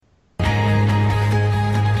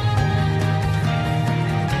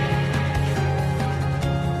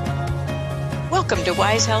Welcome to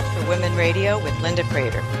Wise Health for Women Radio with Linda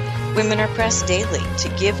Prater. Women are pressed daily to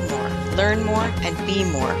give more, learn more, and be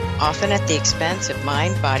more, often at the expense of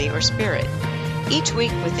mind, body, or spirit. Each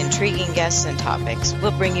week, with intriguing guests and topics,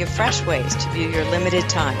 we'll bring you fresh ways to view your limited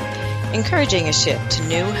time, encouraging a shift to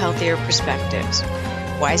new, healthier perspectives.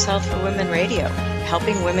 Wise Health for Women Radio,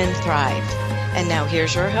 helping women thrive. And now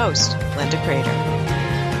here's your host, Linda Prater.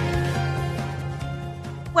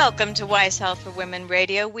 Welcome to Wise Health for Women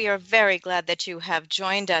Radio. We are very glad that you have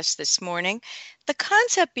joined us this morning. The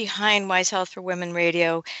concept behind Wise Health for Women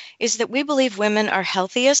Radio is that we believe women are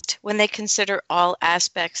healthiest when they consider all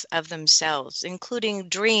aspects of themselves, including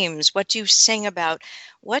dreams, what you sing about,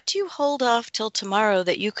 what do you hold off till tomorrow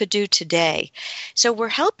that you could do today. So we're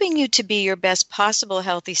helping you to be your best possible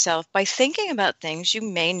healthy self by thinking about things you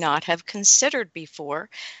may not have considered before,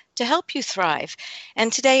 to help you thrive.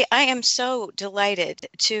 And today I am so delighted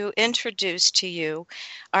to introduce to you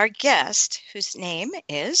our guest, whose name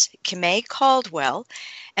is Kimay Caldwell.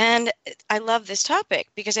 And I love this topic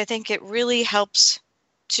because I think it really helps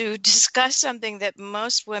to discuss something that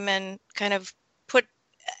most women kind of put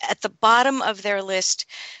at the bottom of their list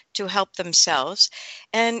to help themselves.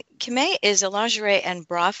 And Kimay is a lingerie and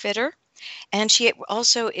bra fitter, and she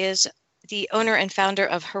also is the owner and founder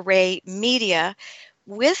of Hooray Media,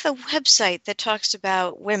 with a website that talks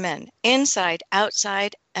about women inside,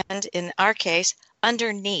 outside, and in our case,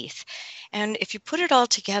 underneath. And if you put it all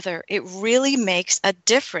together, it really makes a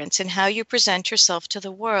difference in how you present yourself to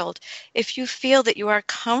the world. If you feel that you are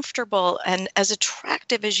comfortable and as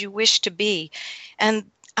attractive as you wish to be. And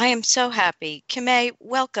I am so happy. Kimay,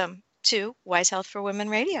 welcome to Wise Health for Women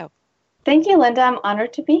Radio. Thank you, Linda. I'm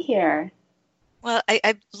honored to be here. Well,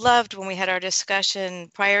 I loved when we had our discussion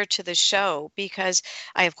prior to the show because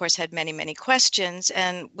I, of course, had many, many questions,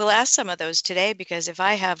 and we'll ask some of those today because if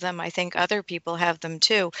I have them, I think other people have them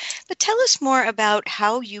too. But tell us more about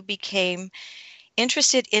how you became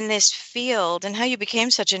interested in this field and how you became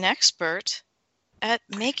such an expert at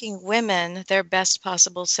making women their best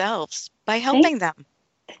possible selves by helping them.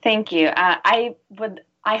 Thank you. I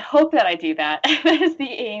hope that I do that. That is the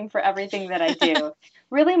aim for everything that I do.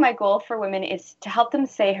 Really, my goal for women is to help them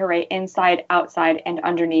say hooray inside, outside, and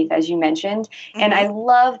underneath, as you mentioned. Mm-hmm. And I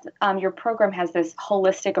love your program has this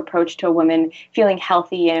holistic approach to a woman feeling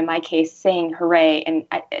healthy, and in my case, saying hooray. And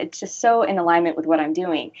it's just so in alignment with what I'm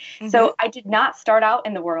doing. Mm-hmm. So I did not start out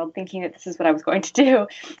in the world thinking that this is what I was going to do.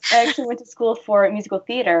 I actually went to school for musical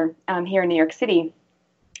theater here in New York City.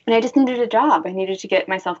 And I just needed a job. I needed to get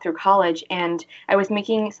myself through college, and I was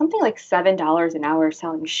making something like $7 an hour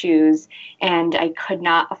selling shoes, and I could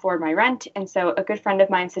not afford my rent. And so a good friend of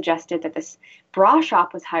mine suggested that this bra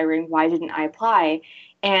shop was hiring. Why didn't I apply?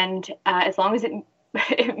 And as long as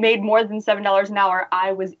it made more than $7 an hour,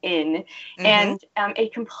 I was in. Mm-hmm. And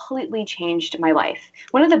it completely changed my life.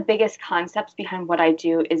 One of the biggest concepts behind what I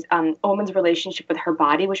do is a woman's relationship with her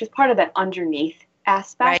body, which is part of that underneath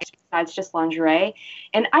aspect besides just lingerie.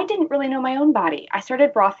 And I didn't really know my own body. I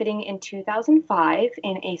started bra fitting in 2005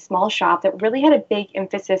 in a small shop that really had a big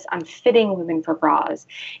emphasis on fitting women for bras.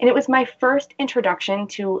 And it was my first introduction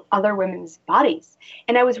to other women's bodies.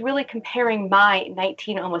 And I was really comparing my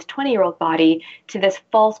 19, almost 20-year-old body to this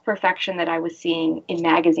false perfection that I was seeing in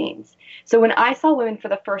magazines. So when I saw women for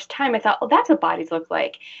the first time, I thought, oh, that's what bodies look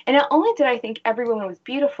like. And not only did I think every woman was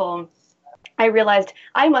beautiful, I realized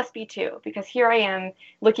I must be too, because here I am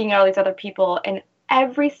looking at all these other people, and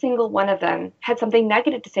every single one of them had something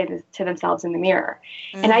negative to say to themselves in the mirror.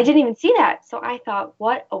 Mm. And I didn't even see that. So I thought,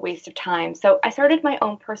 what a waste of time. So I started my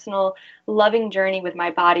own personal loving journey with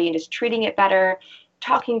my body and just treating it better,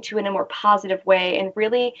 talking to it in a more positive way, and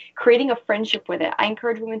really creating a friendship with it. I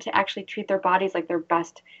encourage women to actually treat their bodies like their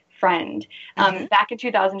best friend back in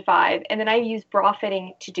 2005. And then I used bra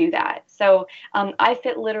fitting to do that. So I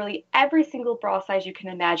fit literally every single bra size you can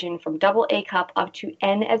imagine, from double A cup up to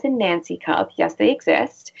N as in Nancy cup. Yes, they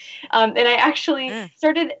exist. And I actually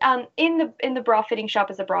started in the bra fitting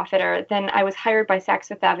shop as a bra fitter. Then I was hired by Saks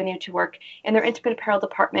Fifth Avenue to work in their intimate apparel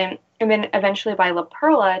department, and then eventually by La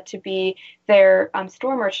Perla to be their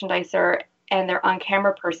store merchandiser and their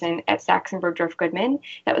on-camera person at Saks and Bergdorf Goodman.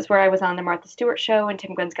 That was where I was on the Martha Stewart Show and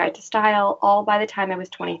Tim Gunn's Guide to Style, all by the time I was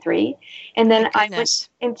 23. And then I went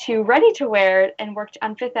into ready-to-wear and worked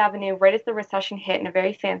on Fifth Avenue right as the recession hit in a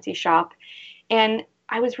very fancy shop. And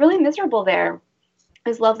I was really miserable there. It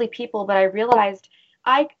was lovely people, but I realized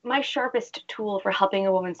My sharpest tool for helping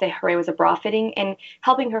a woman say hooray was a bra fitting, and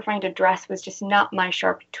helping her find a dress was just not my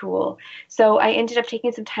sharp tool. So I ended up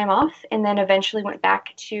taking some time off and then eventually went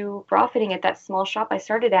back to bra fitting at that small shop I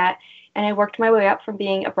started at. And I worked my way up from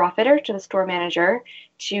being a bra fitter to the store manager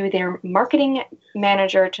to their marketing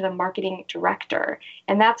manager to the marketing director.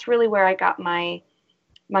 And that's really where I got my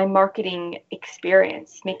marketing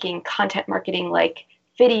experience, making content marketing like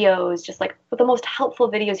videos, just like the most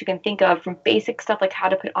helpful videos you can think of, from basic stuff like how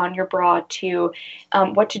to put on your bra to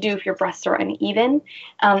what to do if your breasts are uneven,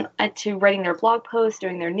 to writing their blog posts,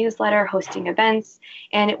 doing their newsletter, hosting events.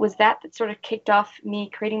 And it was that sort of kicked off me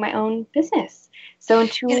creating my own business. So in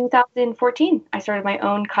 2014, I started my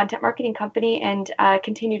own content marketing company and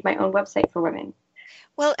continued my own website for women.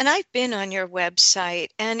 Well, and I've been on your website,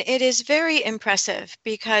 and it is very impressive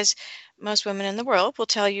because most women in the world will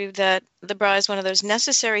tell you that the bra is one of those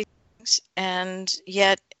necessary things, and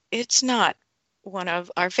yet it's not one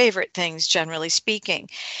of our favorite things, generally speaking.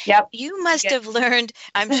 Yep. You must have learned,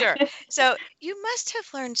 I'm sure. So you must have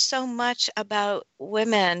learned so much about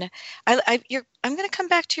women. I'm going to come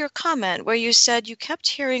back to your comment where you said you kept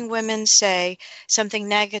hearing women say something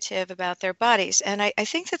negative about their bodies, and I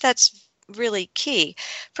think that that's really key.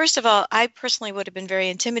 First of all, I personally would have been very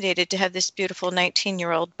intimidated to have this beautiful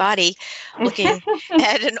 19-year-old body looking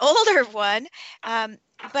at an older one.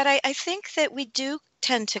 But I think that we do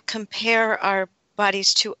tend to compare our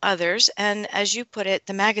bodies to others. And as you put it,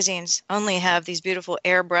 the magazines only have these beautiful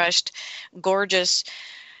airbrushed, gorgeous,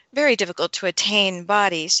 very difficult to attain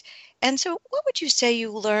bodies. And so what would you say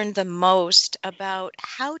you learned the most about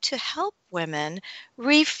how to help women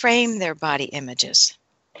reframe their body images?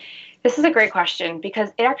 This is a great question because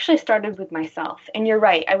it actually started with myself. And you're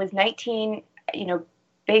right. I was 19,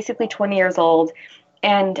 basically 20 years old,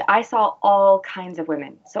 and I saw all kinds of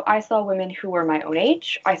women. So I saw women who were my own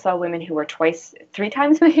age. I saw women who were twice, three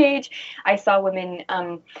times my age. I saw women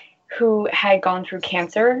who had gone through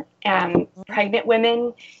cancer, pregnant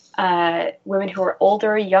women, women who were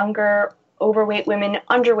older, younger, overweight women,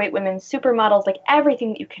 underweight women, supermodels, like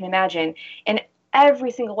everything that you can imagine. And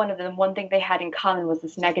every single one of them, one thing they had in common was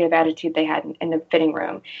this negative attitude they had in the fitting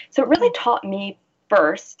room. So it really taught me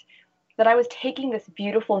first that I was taking this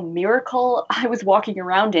beautiful miracle I was walking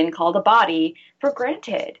around in called a body for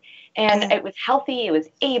granted. And it was healthy, it was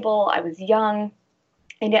able, I was young,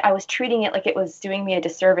 and yet I was treating it like it was doing me a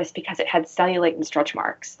disservice because it had cellulite and stretch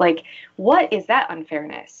marks. Like, what is that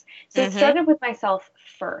unfairness? So it started with myself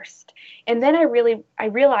first. And then I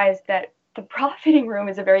realized that the bra fitting room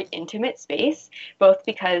is a very intimate space, both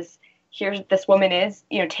because here this woman is,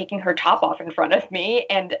 taking her top off in front of me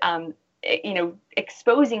and,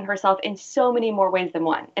 exposing herself in so many more ways than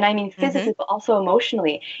one. And I mean physically, but also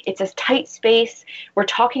emotionally. It's a tight space. We're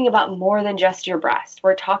talking about more than just your breast.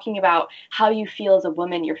 We're talking about how you feel as a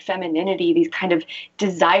woman, your femininity, these kind of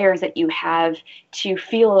desires that you have to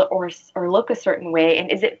feel or look a certain way.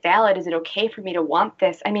 And is it valid? Is it okay for me to want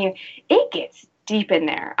this? I mean, it gets deep in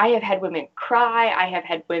there. I have had women cry. I have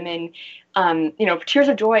had women, tears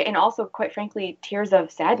of joy, and also, quite frankly, tears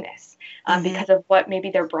of sadness because of what maybe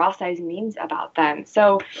their bra size means about them.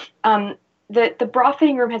 So the bra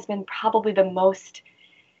fitting room has been probably the most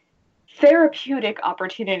therapeutic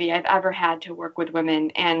opportunity I've ever had to work with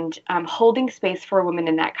women, and holding space for a woman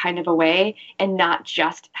in that kind of a way and not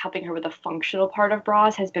just helping her with the functional part of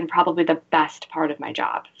bras has been probably the best part of my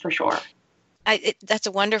job, for sure. That's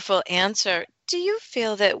a wonderful answer. Do you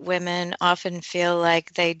feel that women often feel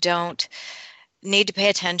like they don't need to pay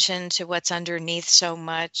attention to what's underneath so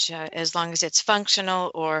much, as long as it's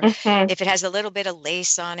functional, or if it has a little bit of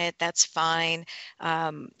lace on it, that's fine.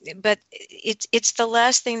 But it's the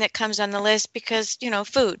last thing that comes on the list because,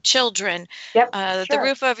 food, children, the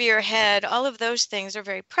roof over your head, all of those things are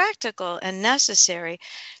very practical and necessary.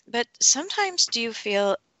 But sometimes do you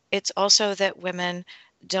feel it's also that women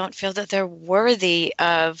don't feel that they're worthy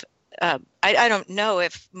of I don't know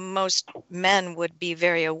if most men would be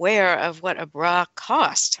very aware of what a bra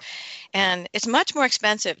costs. And it's much more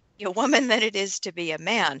expensive to be a woman than it is to be a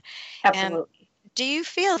man. Absolutely. And do you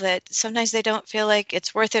feel that sometimes they don't feel like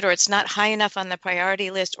it's worth it, or it's not high enough on the priority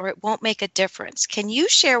list, or it won't make a difference? Can you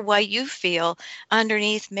share why you feel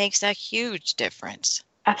underneath makes a huge difference?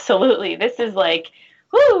 Absolutely. This is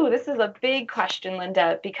a big question,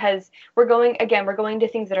 Linda, because we're going to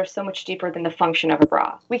things that are so much deeper than the function of a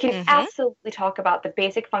bra. We can absolutely talk about the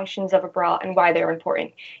basic functions of a bra and why they're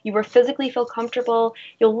important. You will physically feel comfortable.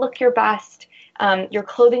 You'll look your best. Your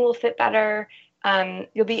clothing will fit better.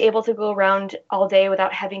 You'll be able to go around all day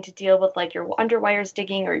without having to deal with like your underwires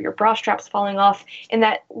digging or your bra straps falling off. And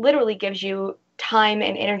that literally gives you time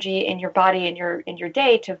and energy in your body and in your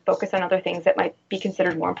day to focus on other things that might be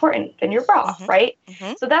considered more important than your bra, right?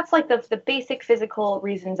 So that's like the basic physical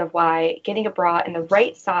reasons of why getting a bra in the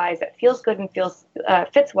right size that feels good and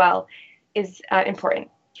fits well is important.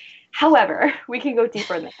 However, we can go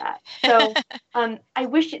deeper than that. So I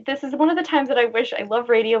wish, this is one of the times that I love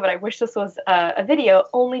radio, but I wish this was a video,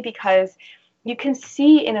 only because you can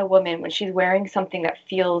see in a woman when she's wearing something that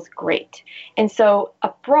feels great. And so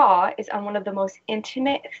a bra is on one of the most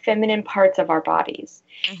intimate feminine parts of our bodies.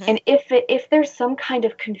 And if there's some kind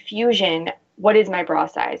of confusion, what is my bra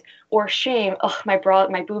size? Or shame, my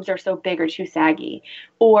boobs are so big or too saggy.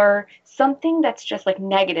 Or something that's just like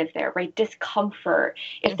negative there, right? Discomfort.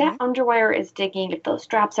 If that underwire is digging, if those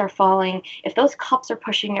straps are falling, if those cups are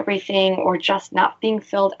pushing everything or just not being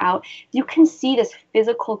filled out, you can see this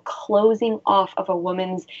physical closing off of a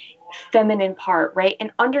woman's feminine part, right?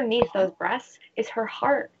 And underneath those breasts is her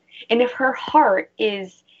heart. And if her heart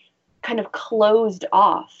is kind of closed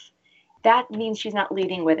off, that means she's not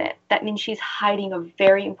leading with it. That means she's hiding a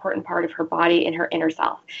very important part of her body and her inner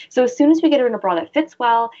self. So as soon as we get her in a bra that fits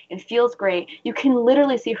well and feels great, you can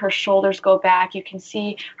literally see her shoulders go back. You can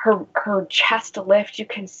see her chest lift. You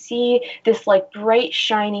can see this like bright,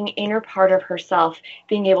 shining inner part of herself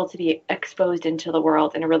being able to be exposed into the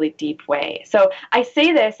world in a really deep way. So I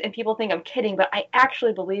say this and people think I'm kidding, but I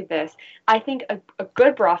actually believe this. I think a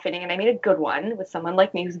good bra fitting, and I mean a good one with someone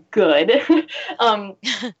like me who's good,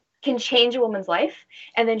 can change a woman's life,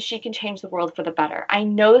 and then she can change the world for the better. I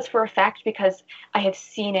know this for a fact because I have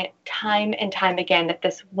seen it time and time again, that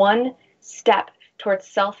this one step towards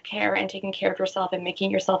self-care and taking care of yourself and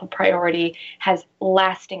making yourself a priority has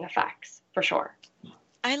lasting effects, for sure.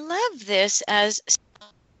 I love this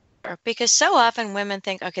because so often women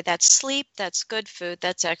think, okay, that's sleep, that's good food,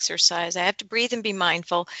 that's exercise, I have to breathe and be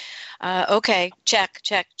mindful. Okay, check.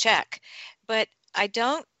 But I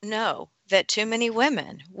don't know that too many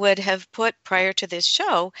women would have put, prior to this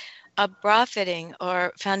show, a bra fitting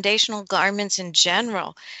or foundational garments in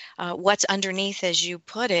general, what's underneath, as you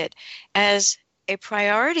put it, as a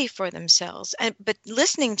priority for themselves. But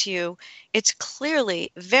listening to you, it's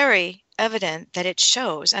clearly very evident that it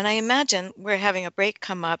shows. And I imagine we're having a break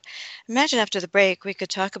come up. Imagine after the break, we could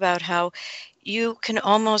talk about how you can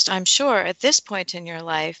almost, I'm sure, at this point in your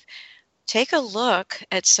life, take a look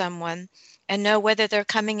at someone and know whether they're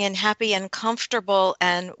coming in happy and comfortable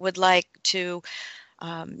and would like to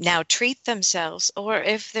now treat themselves, or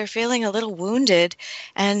if they're feeling a little wounded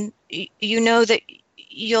and you know that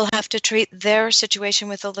you'll have to treat their situation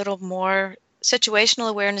with a little more situational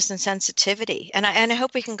awareness and sensitivity. And I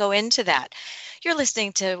hope we can go into that. You're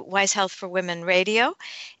listening to Wise Health for Women Radio,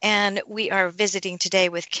 and we are visiting today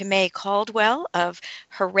with Kimay Caldwell of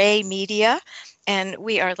Hooray Media, and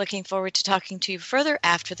we are looking forward to talking to you further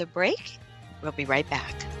after the break. We'll be right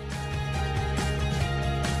back.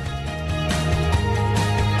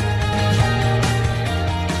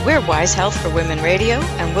 We're Wise Health for Women Radio,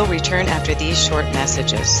 and we'll return after these short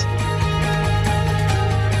messages.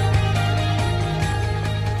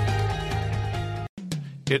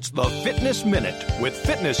 It's the Fitness Minute with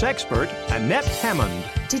fitness expert Annette Hammond.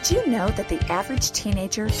 Did you know that the average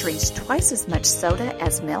teenager drinks twice as much soda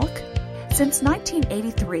as milk? Since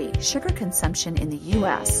 1983, sugar consumption in the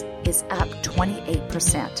U.S. is up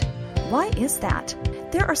 28%. Why is that?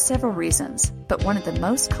 There are several reasons, but one of the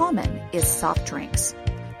most common is soft drinks.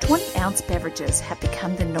 20-ounce beverages have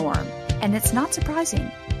become the norm, and it's not surprising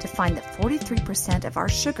to find that 43% of our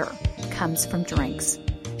sugar comes from drinks.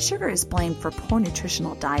 Sugar is blamed for poor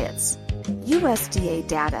nutritional diets. USDA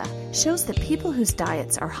data shows that people whose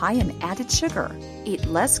diets are high in added sugar eat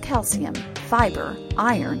less calcium, fiber,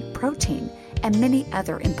 iron, protein, and many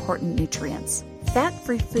other important nutrients.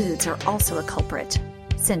 Fat-free foods are also a culprit.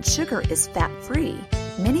 Since sugar is fat-free,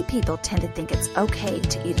 many people tend to think it's okay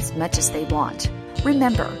to eat as much as they want.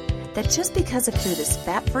 Remember that just because a food is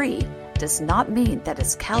fat-free does not mean that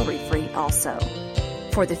it's calorie-free also.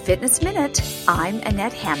 For the Fitness Minute, I'm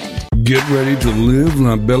Annette Hammond. Get ready to live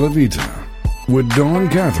La Bella Vita with Dawn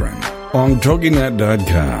Catherine on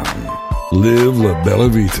TogiNet.com. Live La Bella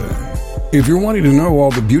Vita. If you're wanting to know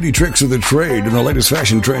all the beauty tricks of the trade and the latest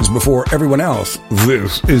fashion trends before everyone else,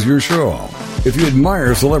 this is your show. If you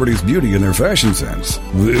admire celebrities' beauty and their fashion sense,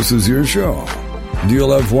 this is your show. Do you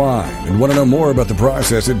love wine and want to know more about the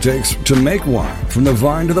process it takes to make wine from the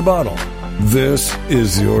vine to the bottle? This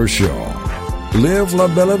is your show. Live La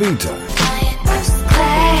Bella Vita.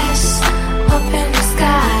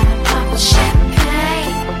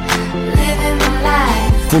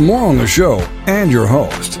 For more on the show and your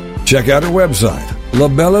host, check out our website,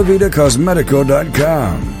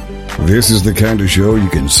 labellavitacosmetico.com. This is the kind of show you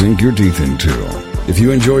can sink your teeth into. If you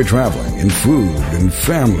enjoy traveling and food and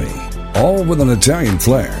family, all with an Italian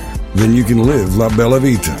flair, then you can live La Bella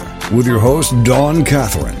Vita with your host, Dawn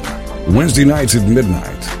Catherine. Wednesday nights at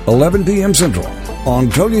midnight, 11 p.m. Central on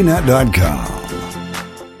TogiNet.com.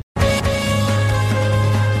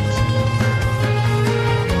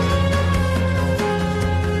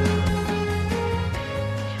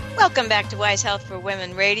 Welcome back to Wise Health for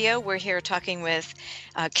Women Radio. We're here talking with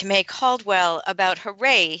Kamay Caldwell about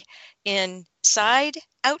hooray inside,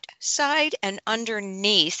 outside, and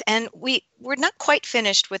underneath. And we're not quite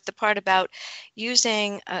finished with the part about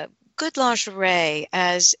using good lingerie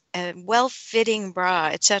as a well-fitting bra,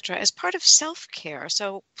 etc., as part of self-care.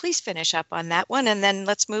 So please finish up on that one, and then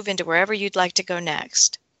let's move into wherever you'd like to go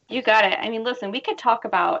next. You got it. I mean, listen, we could talk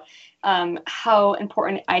about how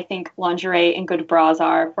important I think lingerie and good bras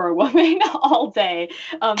are for a woman all day.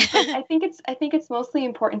 But I think it's mostly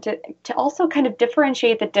important to also kind of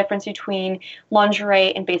differentiate the difference between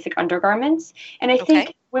lingerie and basic undergarments. And I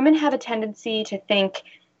think women have a tendency to think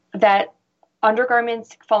that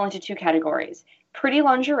undergarments fall into two categories: pretty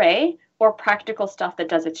lingerie or practical stuff that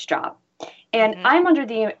does its job. And I'm under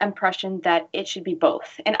the impression that it should be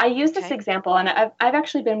both. And I use this example, and I've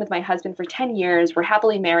actually been with my husband for 10 years. We're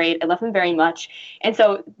happily married. I love him very much. And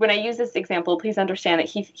so when I use this example, please understand that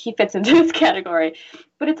he fits into this category.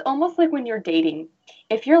 But it's almost like when you're dating.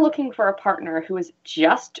 If you're looking for a partner who is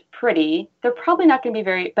just pretty, they're probably not going to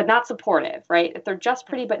be but not supportive, right? If they're just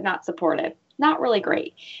pretty but not supportive, not really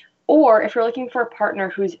great. Or if you're looking for a partner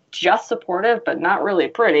who's just supportive but not really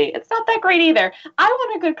pretty, it's not that great either. I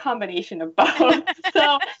want a good combination of both.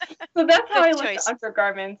 so that's how I look at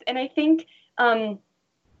undergarments. And I think,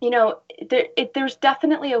 there's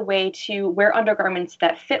definitely a way to wear undergarments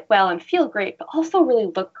that fit well and feel great, but also really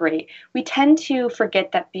look great. We tend to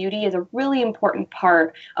forget that beauty is a really important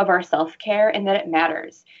part of our self-care and that it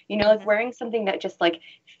matters. Like wearing something that just like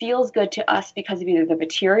feels good to us because of either the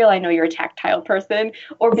material, I know you're a tactile person,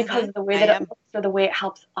 or because of the way that it looks or the way it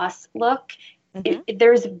helps us look.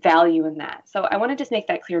 There's value in that. So I want to just make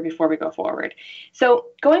that clear before we go forward. So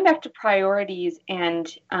going back to priorities and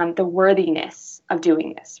the worthiness of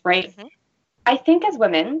doing this, right? I think as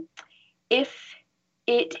women, if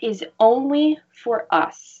it is only for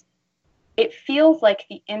us, it feels like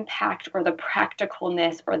the impact or the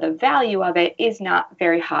practicalness or the value of it is not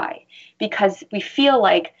very high, because we feel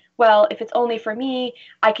like, well, if it's only for me,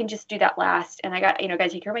 I can just do that last. And I got to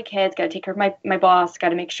take care of my kids, got to take care of my boss, got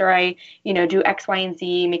to make sure I, do X, Y, and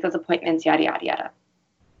Z, make those appointments, yada, yada, yada.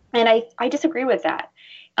 And I disagree with that.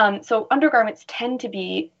 So undergarments tend to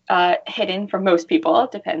be hidden from most people.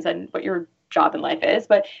 It depends on what your job in life is.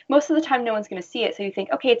 But most of the time, no one's going to see it. So you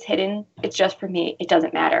think, okay, it's hidden. It's just for me. It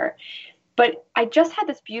doesn't matter. But I just had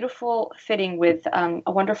this beautiful fitting with a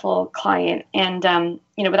wonderful client, and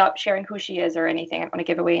without sharing who she is or anything, I don't want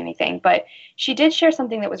to give away anything, but she did share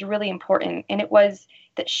something that was really important, and it was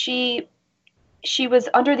that she was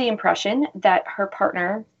under the impression that her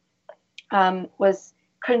partner was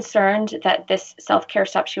concerned that this self-care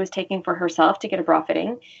step she was taking for herself to get a bra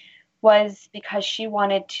fitting was because she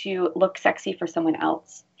wanted to look sexy for someone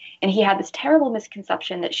else, and he had this terrible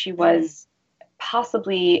misconception that she was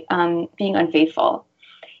possibly being unfaithful.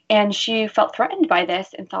 And she felt threatened by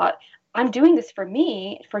this and thought, I'm doing this for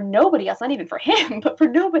me, for nobody else, not even for him, but for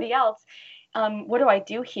nobody else. What do I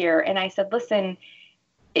do here? And I said, listen,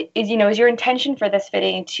 is your intention for this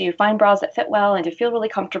fitting to find bras that fit well and to feel really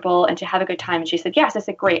comfortable and to have a good time? And she said, yes. I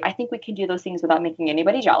said, great. I think we can do those things without making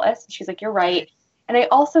anybody jealous. She's like, you're right. And I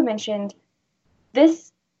also mentioned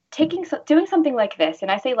doing something like this,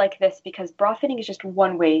 and I say like this because bra fitting is just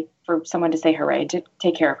one way for someone to say hooray, to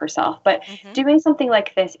take care of herself. But doing something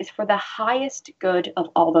like this is for the highest good of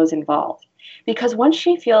all those involved. Because once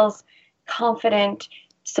she feels confident,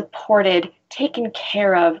 supported, taken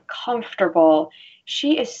care of, comfortable,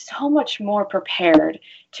 she is so much more prepared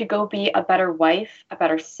to go be a better wife, a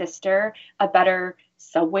better sister, a better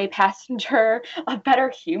subway passenger, a better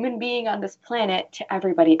human being on this planet to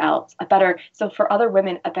everybody else, so for other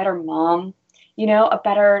women, a better mom, a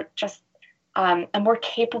better, just a more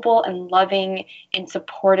capable and loving and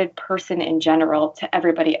supported person in general to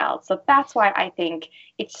everybody else. So that's why I think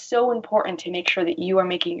it's so important to make sure that you are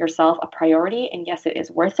making yourself a priority. And yes, it is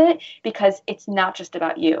worth it, because it's not just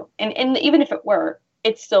about you. And even if it were,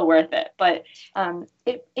 it's still worth it. But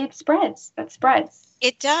it spreads. That spreads.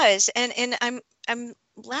 It does. And I'm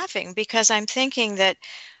laughing because I'm thinking that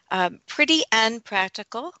pretty and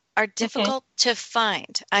practical are difficult to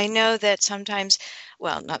find. I know that sometimes,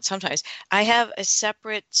 well, not sometimes, I have a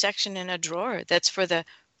separate section in a drawer that's for the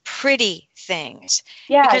pretty things,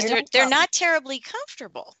 Yeah, because you're they're not not terribly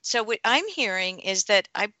comfortable. So what I'm hearing is that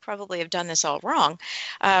I probably have done this all wrong,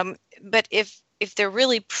 but if they're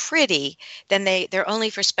really pretty, then they're only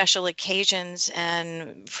for special occasions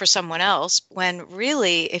and for someone else. When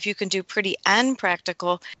really, if you can do pretty and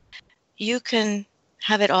practical, you can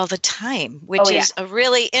have it all the time, Oh which yeah. is a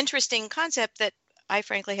really interesting concept that I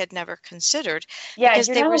frankly had never considered, Yeah, because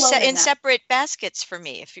you're they not were alone set in in that. separate baskets for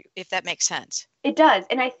me, if that makes sense. It does.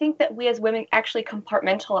 And I think that we as women actually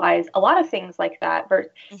compartmentalize a lot of things like that. So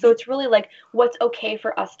Hmm. it's really like what's okay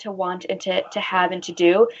for us to want and to have and to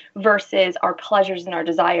do versus our pleasures and our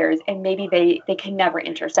desires. And maybe they can never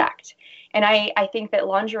intersect. And I think that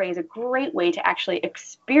lingerie is a great way to actually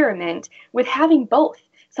experiment with having both.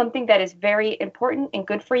 Something that is very important and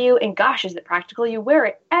good for you. And gosh, is it practical? You wear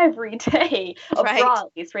it every day. A Right. bra,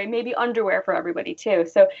 at least, right? Maybe underwear for everybody too.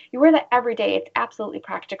 So you wear that every day. It's absolutely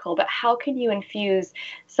practical. But how can you infuse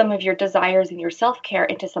some of your desires and your self-care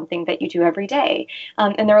into something that you do every day?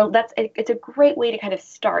 It's a great way to kind of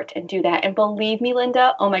start and do that. And believe me,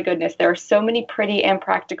 Linda, oh my goodness, there are so many pretty and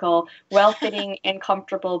practical, well-fitting and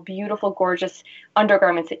comfortable, beautiful, gorgeous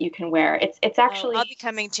undergarments that you can wear. It's Oh, actually I'll be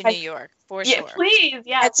coming to New York for yeah, sure. please,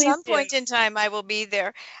 yeah, At please some do. point in time, I will be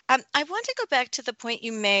there. I want to go back to the point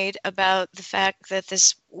you made about the fact that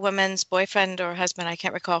this woman's boyfriend or husband, I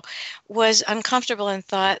can't recall, was uncomfortable and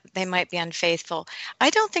thought they might be unfaithful. I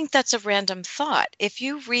don't think that's a random thought. If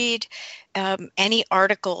you read any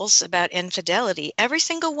articles about infidelity, every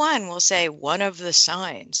single one will say one of the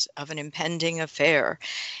signs of an impending affair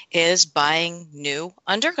is buying new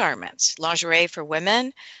undergarments, lingerie for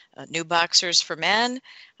women, new boxers for men.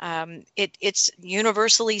 It's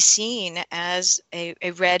universally seen as a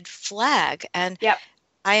red flag. And Yep.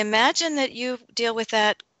 I imagine that you deal with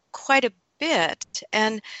that quite a bit.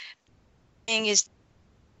 And thing is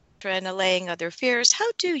and allaying other fears. How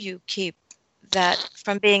do you keep that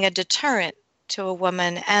from being a deterrent to a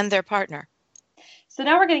woman and their partner? So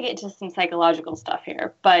now we're going to get into some psychological stuff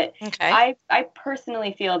here, but Okay. I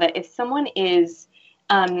personally feel that if someone is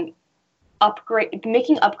um,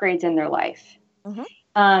 making upgrades in their life, Hmm.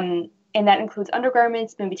 and that includes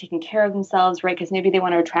undergarments, maybe taking care of themselves, right? Because maybe they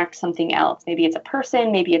want to attract something else. Maybe it's a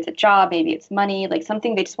person, maybe it's a job, maybe it's money, like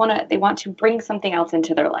something they want to bring something else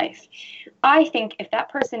into their life. I think if that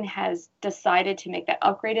person has decided to make that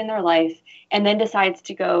upgrade in their life and then decides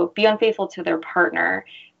to go be unfaithful to their partner,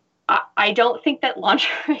 I don't think that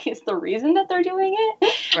lingerie is the reason that they're doing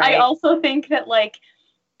it. I Right. also think that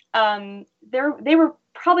they were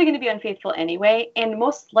probably going to be unfaithful anyway, and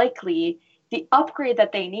most likely the upgrade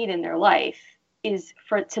that they need in their life is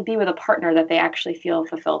for to be with a partner that they actually feel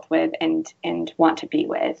fulfilled with and want to be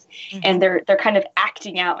with, Hmm. and they're kind of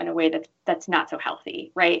acting out in a way that's not so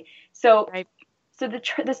healthy, right? So Right. so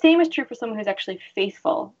the same is true for someone who's actually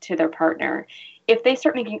faithful to their partner. If they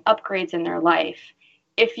start making upgrades in their life,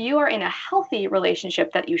 if you are in a healthy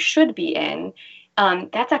relationship that you should be in,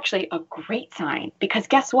 that's actually a great sign, because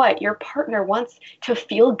guess what? Your partner wants to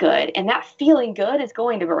feel good, and that feeling good is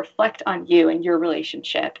going to reflect on you and your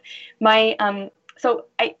relationship. My so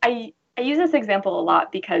I use this example a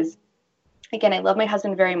lot because again, I love my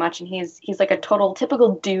husband very much, and he's like a total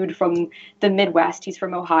typical dude from the Midwest. He's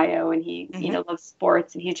from Ohio, and he Hmm. loves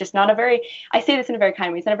sports, and he's just not a very, I say this in a very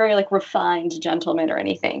kind way, he's not a very like refined gentleman or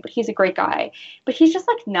anything, but he's a great guy. But he's just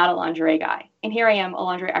like not a lingerie guy. And here I am, a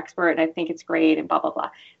lingerie expert, and I think it's great and blah blah blah.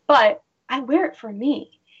 But I wear it for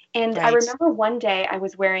me. And I Right. remember one day I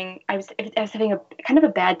was having a kind of a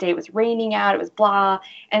bad day. It was raining out, it was blah,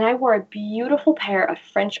 and I wore a beautiful pair of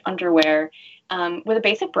French underwear with a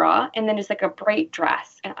basic bra and then just like a bright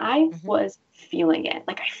dress. And I Hmm. was feeling it.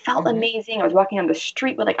 Like I felt Hmm. amazing. I was walking down the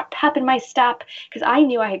street with like a pep in my step because I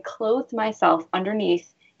knew I had clothed myself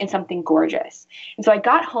underneath in something gorgeous. And so I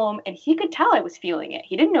got home and he could tell I was feeling it.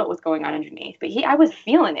 He didn't know what was going on underneath, but I was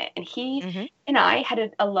feeling it. And he Hmm. and I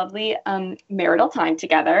had a lovely marital time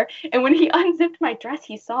together. And when he unzipped my dress,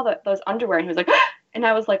 he saw those underwear and he was like, and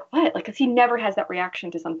I was like, what? Like, because he never has that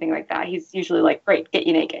reaction to something like that. He's usually like, great, get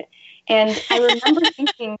you naked. And I remember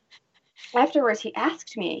thinking afterwards, he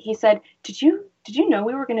asked me, he said, did you know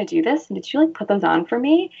we were going to do this? And did you like put those on for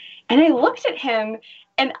me? And I looked at him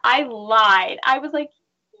and I lied. I was like,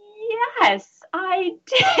 yes, I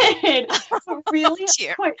did. But really,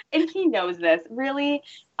 Dear. and he knows this. Really,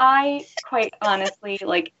 I quite honestly,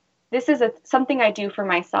 like, this is something I do for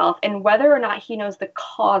myself. And whether or not he knows the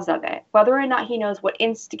cause of it, whether or not he knows what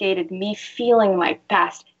instigated me feeling my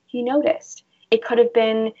best, he noticed. It could have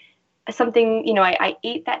been something, I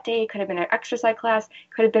ate that day. It could have been an exercise class,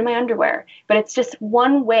 could have been my underwear, but it's just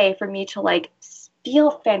one way for me to like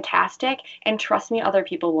feel fantastic, and trust me, other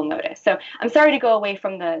people will notice. So I'm sorry to go away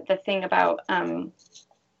from the thing about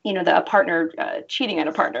a partner cheating on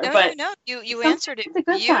a partner, but you answered it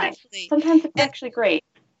beautifully. Sign. Sometimes it's actually great.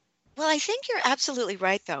 Well, I think you're absolutely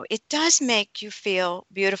right, though. It does make you feel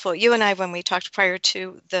beautiful. You and I, when we talked prior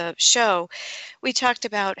to the show, we talked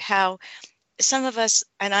about how some of us,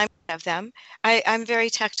 and I'm one of them, I'm very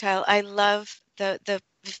tactile. I love the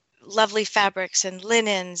lovely fabrics and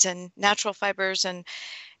linens and natural fibers and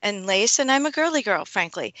lace, and I'm a girly girl,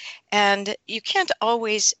 frankly. And you can't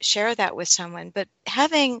always share that with someone, but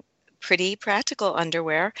having pretty practical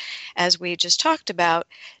underwear, as we just talked about,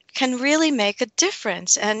 can really make a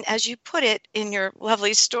difference. And as you put it in your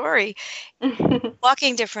lovely story,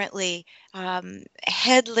 walking differently,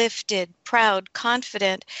 head lifted, proud,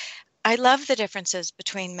 confident. I love the differences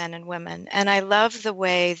between men and women. And I love the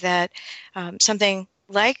way that something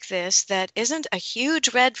like this that isn't a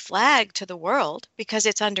huge red flag to the world because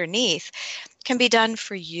it's underneath can be done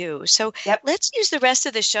for you. So Let's use the rest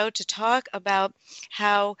of the show to talk about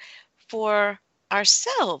how for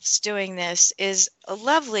ourselves doing this is a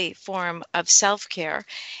lovely form of self-care.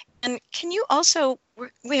 And can you also,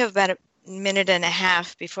 we have about a minute and a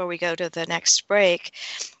half before we go to the next break,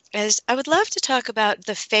 is I would love to talk about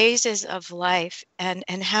the phases of life and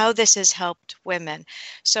how this has helped women.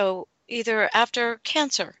 So either after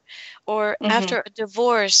cancer or after a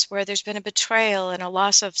divorce where there's been a betrayal and a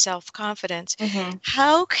loss of self-confidence,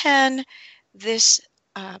 how can this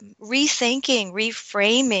rethinking,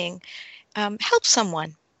 reframing help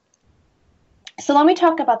someone? So let me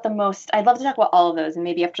talk about I'd love to talk about all of those, and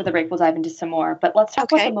maybe after the break we'll dive into some more, but let's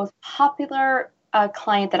talk about the most popular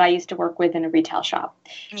client that I used to work with in a retail shop.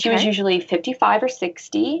 She was usually 55 or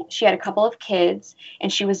 60. She had a couple of kids,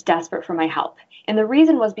 and she was desperate for my help. And the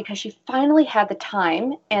reason was because she finally had the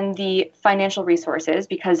time and the financial resources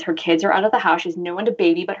because her kids are out of the house. She has no one to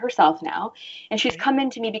baby but herself now. And she's come in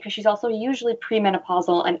to me because she's also usually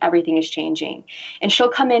premenopausal and everything is changing. And she'll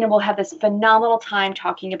come in and we'll have this phenomenal time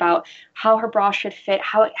talking about how her bra should fit,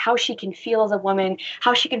 how she can feel as a woman,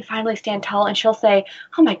 how she can finally stand tall. And she'll say,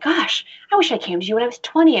 oh my gosh, I wish I came to you when I was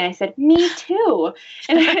 20. And I said, me too.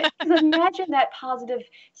 And imagine that positive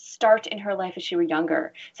start in her life as she were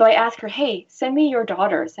younger. So I asked her, hey, send me your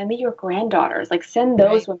daughters, send me your granddaughters, like send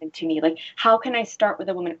those women to me. Like, how can I start with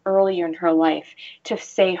a woman earlier in her life to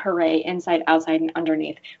say hooray inside, outside, and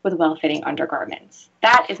underneath with well-fitting undergarments?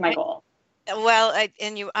 That is my goal. Well,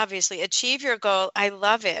 and you obviously achieve your goal. I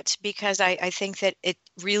love it because I think that it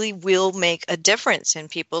really will make a difference in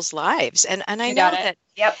people's lives. And I know that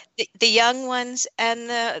the young ones and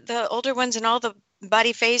the older ones and all the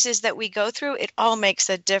body phases that we go through, it all makes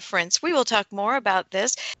a difference. We will talk more about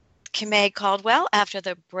this. Kimay Caldwell after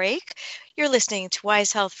the break. You're listening to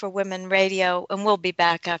Wise Health for Women Radio, and we'll be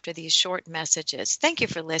back after these short messages. Thank you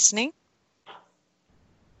for listening.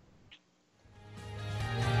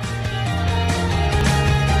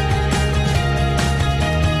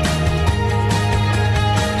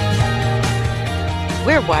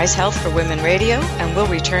 We're Wise Health for Women Radio, and we'll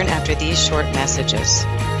return after these short messages.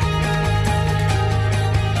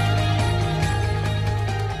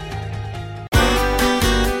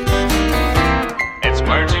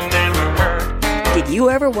 Did you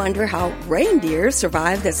ever wonder how reindeer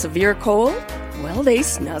survive the severe cold? Well, they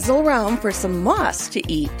snuzzle around for some moss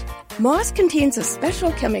to eat. Moss contains a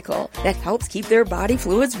special chemical that helps keep their body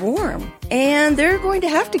fluids warm. And they're going to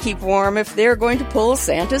have to keep warm if they're going to pull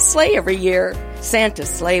Santa's sleigh every year. Santa's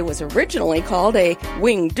sleigh was originally called a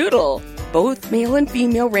winged doodle. Both male and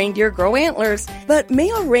female reindeer grow antlers, but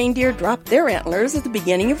male reindeer drop their antlers at the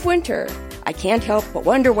beginning of winter. I can't help but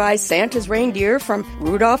wonder why Santa's reindeer from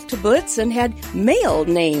Rudolph to Blitzen had male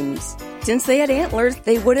names. Since they had antlers,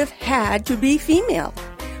 they would have had to be female.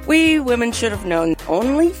 We women should have known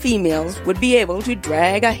only females would be able to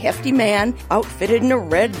drag a hefty man outfitted in a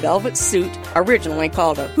red velvet suit, originally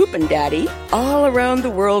called a whoopin' daddy, all around the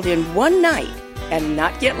world in one night and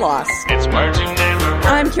not get lost. It's words you never heard.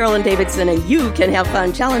 I'm Carolyn Davidson, and you can have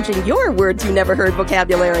fun challenging your words you never heard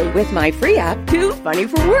vocabulary with my free app, Too Funny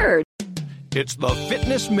for Words. It's the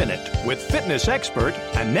Fitness Minute with fitness expert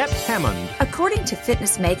Annette Hammond. According to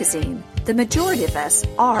Fitness Magazine, the majority of us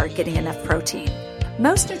are getting enough protein.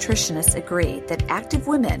 Most nutritionists agree that active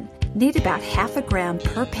women need about 0.5 gram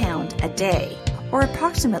per pound a day, or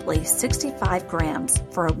approximately 65 grams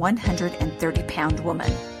for a 130-pound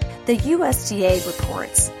woman. The USDA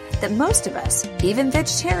reports that most of us, even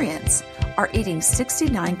vegetarians, are eating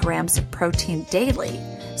 69 grams of protein daily,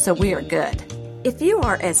 so we are good. If you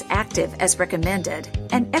are as active as recommended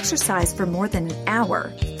and exercise for more than an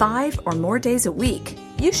hour, 5 or more days a week,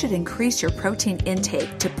 you should increase your protein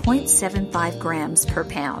intake to 0.75 grams per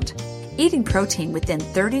pound. Eating protein within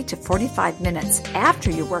 30 to 45 minutes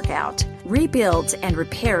after you work out rebuilds and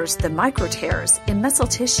repairs the micro tears in muscle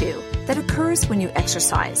tissue that occurs when you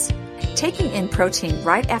exercise. Taking in protein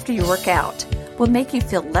right after you work out will make you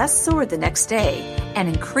feel less sore the next day and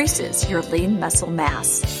increases your lean muscle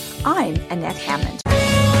mass. I'm Annette Hammond.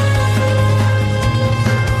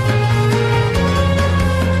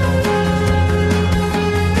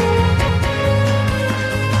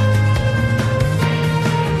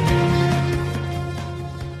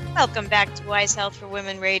 Welcome back to Wise Health for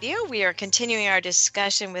Women Radio. We are continuing our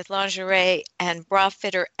discussion with lingerie and bra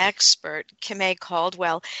fitter expert Kimay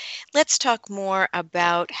Caldwell. Let's talk more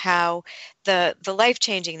about how the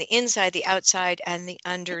life-changing, the inside, the outside, and the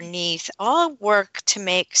underneath all work to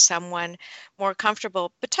make someone more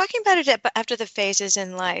comfortable. But talking about it after the phases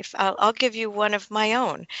in life, I'll give you one of my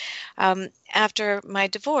own. After my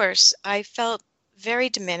divorce, I felt very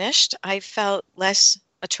diminished. I felt less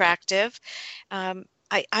attractive.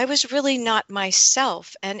 I was really not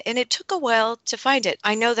myself, and it took a while to find it.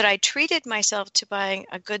 I know that I treated myself to buying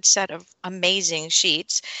a good set of amazing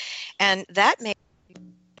sheets, and that made.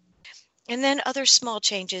 And then other small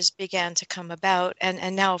changes began to come about,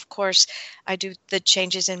 and now, of course, I do the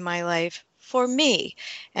changes in my life for me,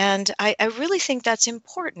 and I really think that's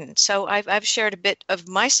important. So I've shared a bit of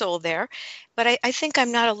my soul there, but I think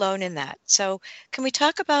I'm not alone in that. So can we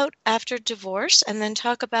talk about after divorce and then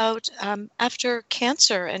talk about after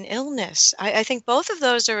cancer and illness? I think both of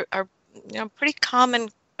those are pretty common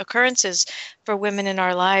occurrences for women in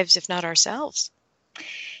our lives, if not ourselves.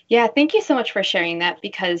 Yeah, thank you so much for sharing that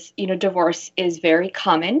because, divorce is very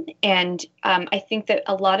common. And I think that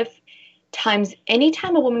a lot of times,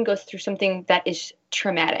 anytime a woman goes through something that is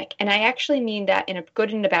traumatic, and I actually mean that in a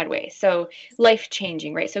good and a bad way. So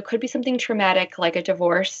life-changing, right? So it could be something traumatic like a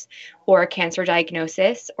divorce or a cancer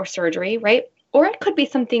diagnosis or surgery, right? Or it could be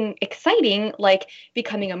something exciting like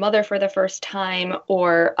becoming a mother for the first time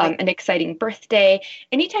or an exciting birthday.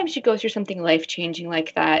 Anytime she goes through something life-changing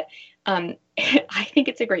like that, I think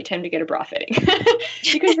it's a great time to get a bra fitting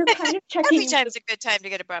because you're kind of checking. Every time is a good time to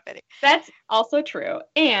get a bra fitting. That's also true.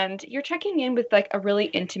 And you're checking in with like a really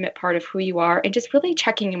intimate part of who you are and just really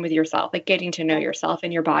checking in with yourself, like getting to know yourself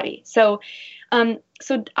and your body. So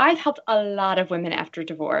I've helped a lot of women after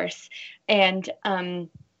divorce. And,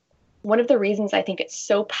 one of the reasons I think it's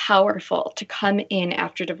so powerful to come in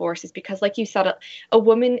after divorce is because, like you said, a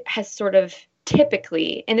woman has sort of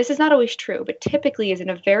typically, and this is not always true, but typically is in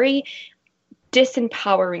a very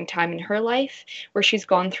disempowering time in her life where she's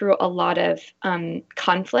gone through a lot of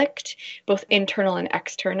conflict, both internal and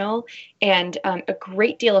external, and a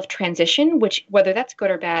great deal of transition, which, whether that's good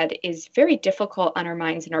or bad, is very difficult on our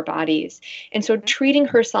minds and our bodies. And so treating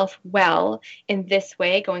herself well in this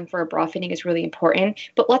way, going for a bra fitting, is really important.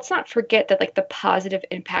 But let's not forget that like the positive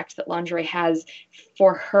impact that lingerie has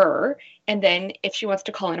for her, and then if she wants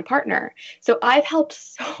to call in a partner. So I've helped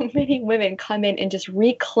so many women come in and just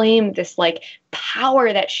reclaim this like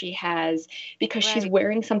power that she has because she's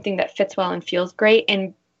wearing something that fits well and feels great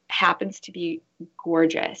and happens to be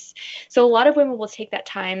gorgeous. So a lot of women will take that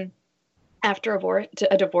time after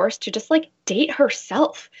a divorce to just like date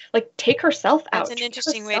herself, like take herself out. That's an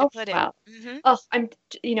interesting way to put it. Mm-hmm. Oh, I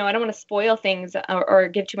don't want to spoil things or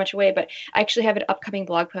give too much away, but I actually have an upcoming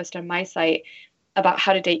blog post on my site about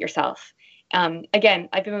how to date yourself. Again,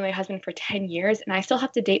 I've been with my husband for 10 years and I still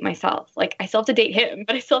have to date myself. Like I still have to date him,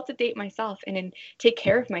 but I still have to date myself and take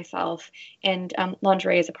care of myself. And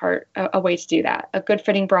lingerie is a way to do that. A good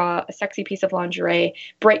fitting bra, a sexy piece of lingerie,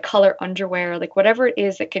 bright color underwear, like whatever it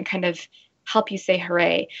is that can kind of help you say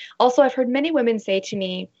hooray. Also, I've heard many women say to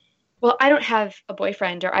me, well, I don't have a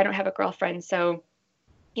boyfriend or I don't have a girlfriend. So,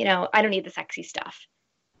 I don't need the sexy stuff.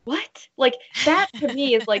 What? Like that to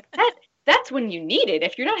me is like that's when you need it.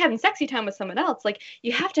 If you're not having sexy time with someone else, like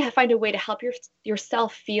you have to find a way to help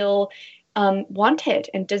yourself feel wanted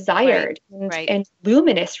and desired and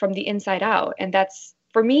luminous from the inside out. And that's,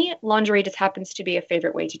 for me, lingerie just happens to be a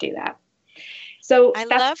favorite way to do that. So I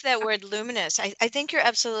love that word luminous. I think you're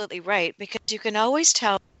absolutely right because you can always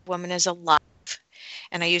tell a woman is alive.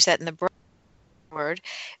 And I use that in the word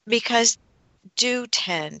because do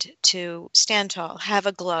tend to stand tall, have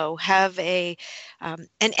a glow, have an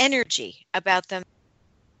energy about them,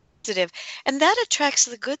 positive, and that attracts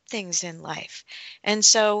the good things in life. And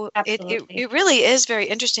so it really is very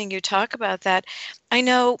interesting you talk about that. I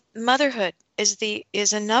know motherhood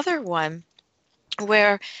is another one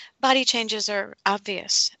where body changes are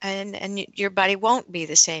obvious and your body won't be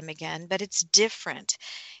the same again, but it's different.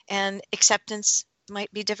 And acceptance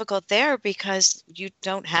might be difficult there because you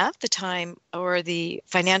don't have the time or the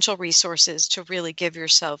financial resources to really give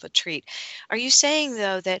yourself a treat. Are you saying,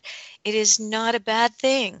 though, that it is not a bad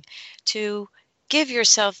thing to give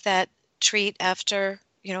yourself that treat after,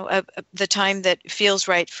 the time that feels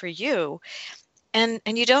right for you? And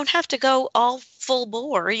you don't have to go all full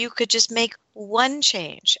bore. You could just make one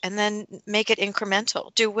change and then make it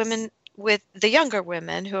incremental. Do women, with the younger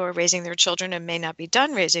women who are raising their children and may not be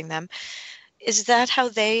done raising them, is that how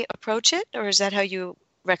they approach it, or is that how you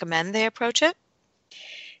recommend they approach it?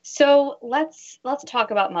 So let's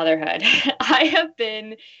talk about motherhood. I have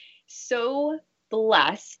been so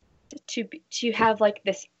blessed to have like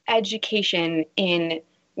this education in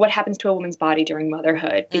what happens to a woman's body during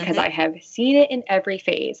motherhood, because I have seen it in every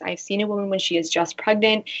phase. I've seen a woman when she is just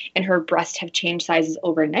pregnant and her breasts have changed sizes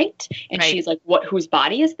overnight. And she's like, whose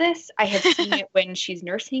body is this? I have seen it when she's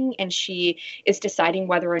nursing and she is deciding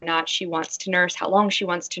whether or not she wants to nurse, how long she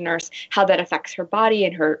wants to nurse, how that affects her body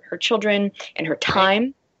and her children and her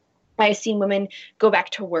time. I've seen women go back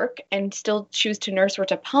to work and still choose to nurse or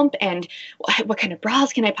to pump, and what kind of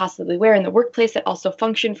bras can I possibly wear in the workplace that also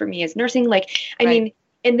function for me as nursing? Like, I mean,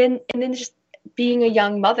 and then just being a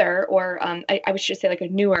young mother, or I would just say like a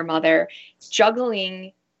newer mother,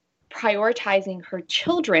 juggling, prioritizing her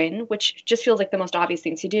children, which just feels like the most obvious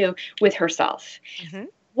thing to do, with herself.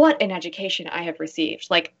 What an education I have received.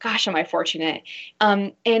 Like, gosh, am I fortunate.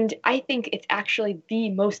 And I think it's actually the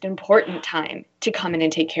most important time to come in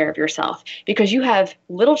and take care of yourself, because you have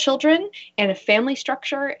little children and a family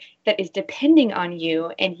structure that is depending on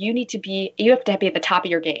you, and you have to be at the top of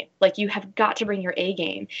your game. Like, you have got to bring your A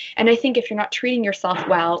game. And I think if you're not treating yourself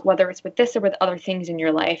well, whether it's with this or with other things in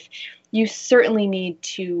your life, you certainly need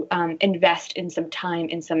to invest in some time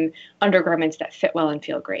in some undergarments that fit well and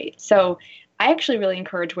feel great. So I actually really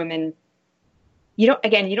encourage women, you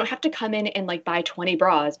don't have to come in and like buy 20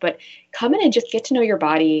 bras, but come in and just get to know your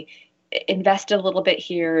body, invest a little bit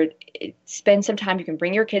here, spend some time. You can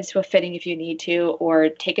bring your kids to a fitting if you need to, or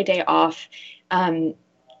take a day off.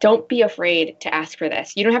 Don't be afraid to ask for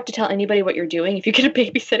this. You don't have to tell anybody what you're doing. If you get a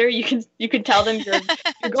babysitter, you can tell them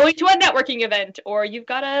you're going to a networking event, or you've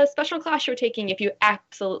got a special class you're taking if you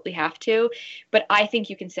absolutely have to. But I think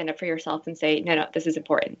you can stand up for yourself and say, no, this is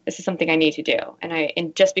important. This is something I need to do.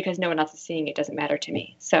 And just because no one else is seeing it doesn't matter to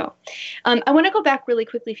me. So I want to go back really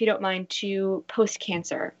quickly, if you don't mind, to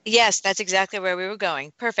post-cancer. Yes, that's exactly where we were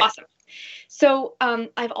going. Perfect. Awesome. So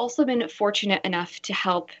I've also been fortunate enough to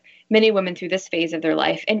help many women through this phase of their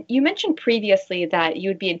life. And you mentioned previously that you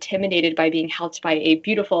would be intimidated by being helped by a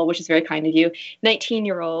beautiful, which is very kind of you,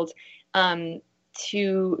 19-year-old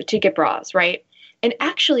to get bras, right? And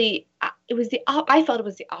actually, I felt it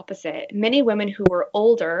was the opposite. Many women who were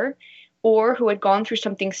older or who had gone through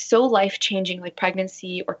something so life-changing like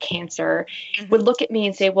pregnancy or cancer would look at me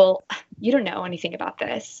and say, well, you don't know anything about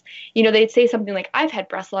this. They'd say something like, I've had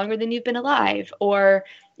breasts longer than you've been alive, or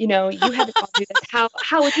you haven't gone through this.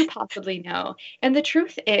 How would you possibly know? And the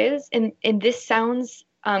truth is, and this sounds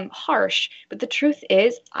harsh, but the truth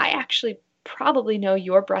is, I actually probably know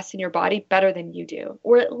your breasts and your body better than you do,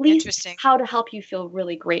 or at least how to help you feel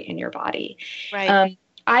really great in your body. Right.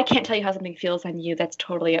 I can't tell you how something feels on you. That's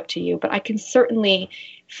totally up to you. But I can certainly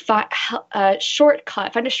find a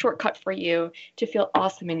shortcut for you to feel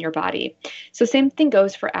awesome in your body. So same thing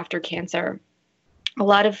goes for after cancer. A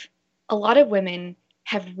lot of women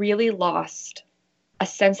have really lost a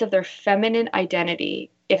sense of their feminine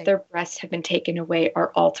identity if their breasts have been taken away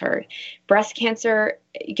or altered. Breast cancer,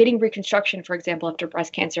 getting reconstruction, for example, after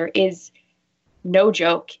breast cancer is no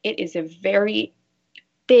joke. It is a very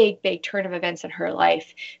big turn of events in her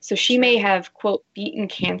life. So she may have, quote, beaten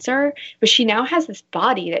cancer, but she now has this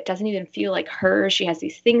body that doesn't even feel like hers. She has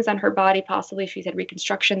these things on her body, possibly she's had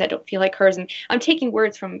reconstruction, that don't feel like hers. And I'm taking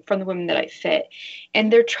words from the women that I fit. And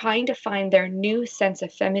they're trying to find their new sense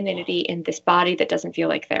of femininity in this body that doesn't feel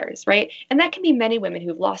like theirs, right? And that can be many women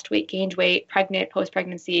who've lost weight, gained weight, pregnant,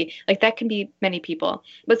 post-pregnancy. Like, that can be many people.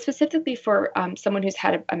 But specifically for someone who's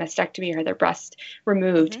had a mastectomy or their breast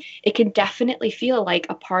removed, it can definitely feel like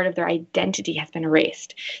a part of their identity has been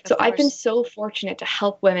erased. So I've been so fortunate to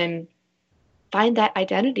help women find that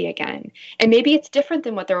identity again. And maybe it's different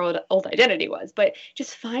than what their old identity was, but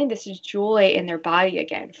just find this joy in their body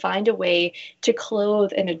again. Find a way to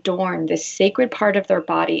clothe and adorn this sacred part of their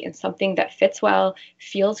body in something that fits well,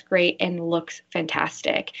 feels great, and looks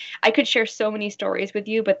fantastic. I could share so many stories with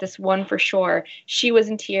you, but this one for sure, she was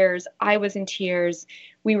in tears. I was in tears.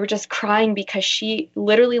 We were just crying because she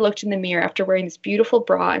literally looked in the mirror after wearing this beautiful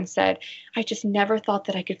bra and said, I just never thought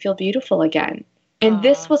that I could feel beautiful again. And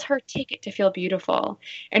this was her ticket to feel beautiful.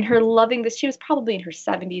 And her loving this, she was probably in her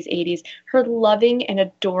 70s, 80s. Her loving and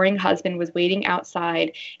adoring husband was waiting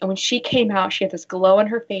outside. And when she came out, she had this glow on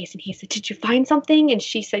her face. And he said, "Did you find something?" And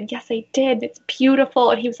she said, "Yes, I did. It's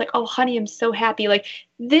beautiful." And he was like, "Oh, honey, I'm so happy." Like,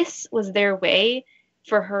 this was their way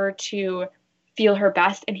for her to feel her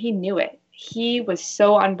best. And he knew it. He was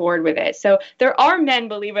so on board with it. So there are men,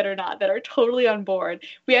 believe it or not, that are totally on board.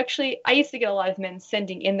 I used to get a lot of men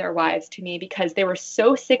sending in their wives to me because they were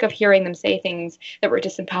so sick of hearing them say things that were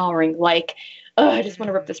disempowering, like, "Oh, I just want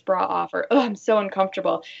to rip this bra off," or, "Oh, I'm so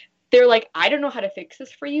uncomfortable." They're like, "I don't know how to fix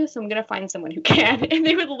this for you, so I'm going to find someone who can." And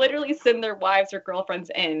they would literally send their wives or girlfriends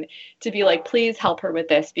in to be like, "Please help her with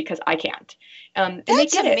this because I can't." And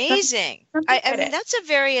that's they get amazing. I mean, that's a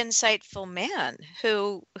very insightful man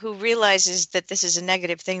who realizes that this is a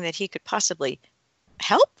negative thing that he could possibly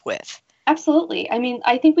help with. Absolutely. I mean,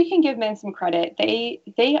 I think we can give men some credit.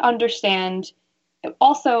 They understand.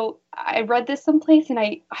 Also, I read this someplace, and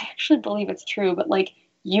I actually believe it's true, but like,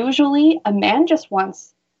 usually a man just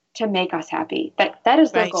wants to make us happy. That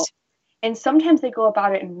is their goal. And sometimes they go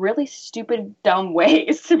about it in really stupid, dumb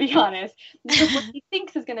ways, to be honest. Because what he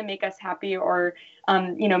thinks is going to make us happy or,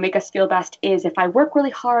 make us feel best is if I work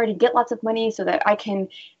really hard and get lots of money so that I can,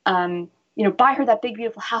 buy her that big,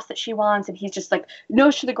 beautiful house that she wants. And he's just like,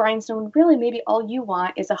 nose to the grindstone. Really, maybe all you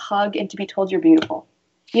want is a hug and to be told you're beautiful.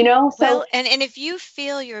 So, well, and if you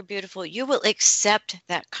feel you're beautiful, you will accept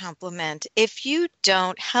that compliment. If you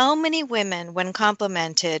don't, how many women, when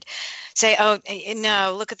complimented, say, "Oh,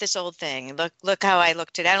 no, look at this old thing. Look how I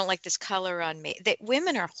looked today. I don't like this color on me."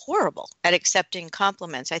 Women are horrible at accepting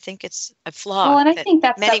compliments. I think it's a flaw. Well, and I think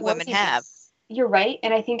that's many women have. You're right,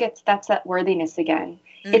 and I think that's that worthiness again.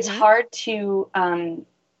 Mm-hmm. It's hard to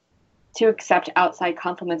accept outside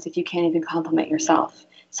compliments if you can't even compliment yourself.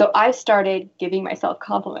 So I started giving myself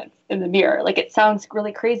compliments in the mirror. Like, it sounds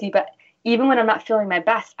really crazy, but even when I'm not feeling my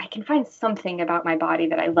best, I can find something about my body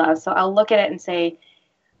that I love. So I'll look at it and say,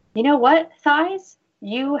 "You know what, thighs?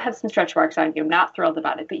 You have some stretch marks on you. I'm not thrilled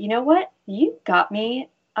about it. But you know what? You got me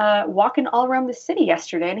walking all around the city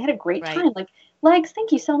yesterday and I had a great time. Like, legs,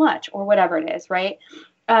 thank you so much," or whatever it is, right?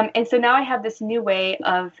 And so now I have this new way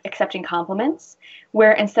of accepting compliments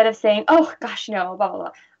where instead of saying, "Oh, gosh, no, blah, blah,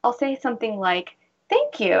 blah," I'll say something like,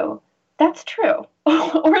 "Thank you. That's true."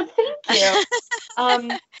 Or, "Thank you.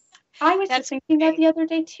 I was just thinking that the other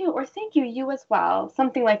day too." Or, "Thank you, you as well."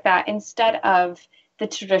 Something like that instead of the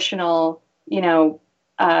traditional, "Oh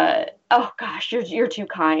gosh, you're too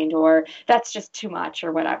kind," or "That's just too much,"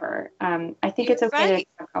 or whatever. I think it's okay to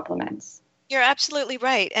accept compliments. You're absolutely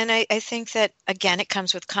right. And I think that, again, it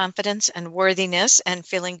comes with confidence and worthiness and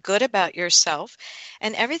feeling good about yourself.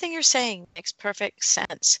 And everything you're saying makes perfect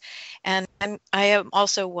sense. And I am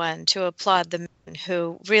also one to applaud the men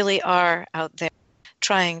who really are out there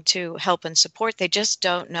trying to help and support. They just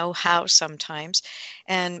don't know how sometimes.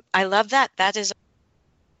 And I love that. That is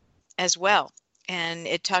as well. And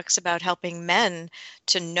it talks about helping men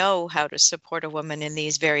to know how to support a woman in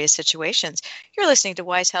these various situations. You're listening to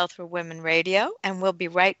Wise Health for Women Radio, and we'll be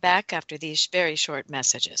right back after these very short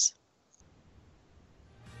messages.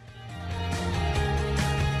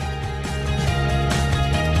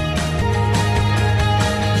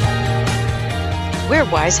 We're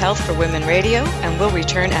Wise Health for Women Radio, and we'll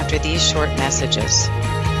return after these short messages.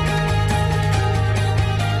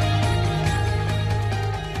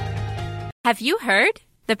 Have you heard?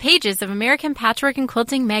 The pages of American Patchwork and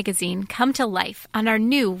Quilting magazine come to life on our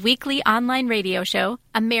new weekly online radio show,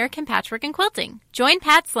 American Patchwork and Quilting. Join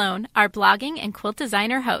Pat Sloan, our blogging and quilt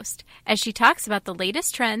designer host, as she talks about the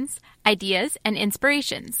latest trends, ideas, and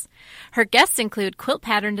inspirations. Her guests include quilt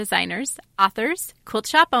pattern designers, authors, quilt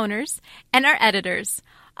shop owners, and our editors,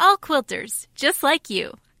 all quilters, just like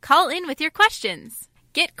you. Call in with your questions.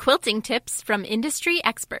 Get quilting tips from industry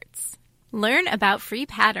experts. Learn about free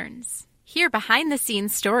patterns. Hear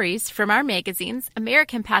behind-the-scenes stories from our magazines,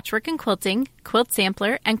 American Patchwork and Quilting, Quilt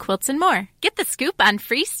Sampler, and Quilts and More. Get the scoop on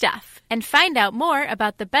free stuff and find out more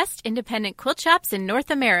about the best independent quilt shops in North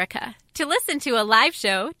America. To listen to a live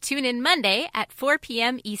show, tune in Monday at 4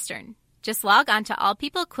 p.m. Eastern. Just log on to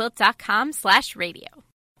allpeoplequilt.com/radio.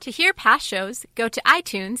 To hear past shows, go to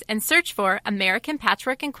iTunes and search for American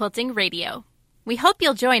Patchwork and Quilting Radio. We hope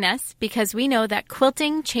you'll join us because we know that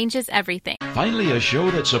quilting changes everything. Finally, a show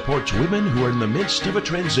that supports women who are in the midst of a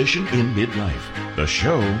transition in midlife. The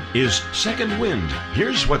show is Second Wind.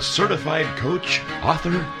 Here's what certified coach,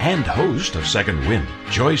 author, and host of Second Wind,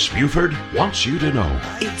 Joyce Buford, wants you to know.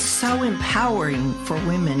 It's so empowering for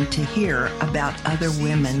women to hear about other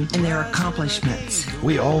women and their accomplishments.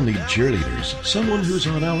 We all need cheerleaders, someone who's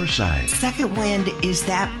on our side. Second Wind is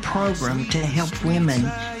that program to help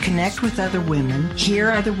women connect with other women, hear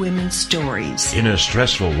other women's stories. In a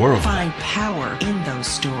stressful world, Find power in those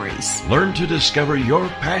stories. learn to discover your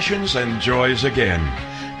passions and joys again.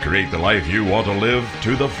 Create the life you want to live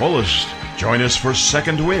to the fullest. Join us for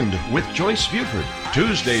Second Wind with Joyce Buford,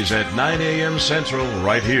 Tuesdays at 9 a.m. Central,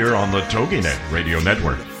 right here on the TogiNet Radio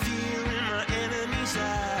Network.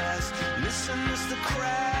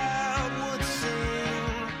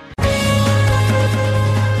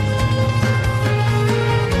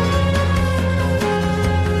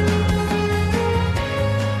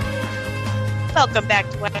 Welcome back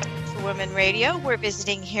to Wise Health for Women Radio. We're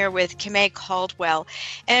visiting here with Kimay Caldwell,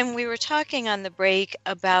 and we were talking on the break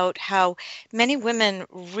about how many women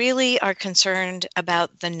really are concerned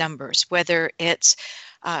about the numbers, whether it's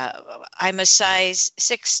I'm a size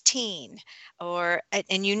 16,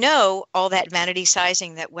 and you know all that vanity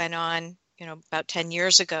sizing that went on, about 10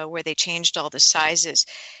 years ago, where they changed all the sizes.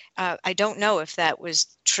 I don't know if that was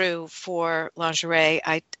true for lingerie.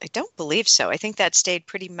 I don't believe so. I think that stayed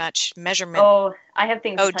pretty much measurement. Oh, I have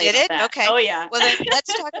things to tell you did about it? that. Okay. Oh, yeah. Well, then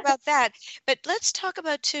let's talk about that. But let's talk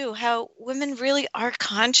about, too, how women really are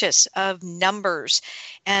conscious of numbers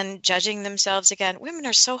and judging themselves again. Women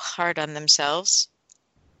are so hard on themselves.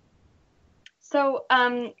 So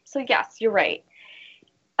yes, you're right.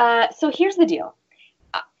 So here's the deal.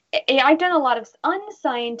 I've done a lot of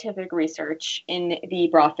unscientific research in the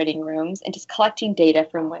bra fitting rooms and just collecting data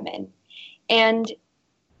from women. And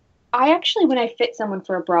I actually, when I fit someone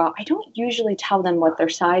for a bra, I don't usually tell them what their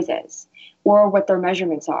size is or what their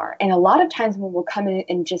measurements are. And a lot of times women will come in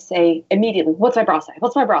and just say immediately, what's my bra size?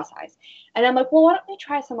 What's my bra size? And I'm like, well, why don't we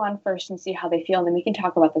try some on first and see how they feel, and then we can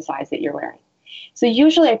talk about the size that you're wearing. So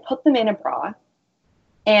usually I put them in a bra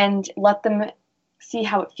and let them see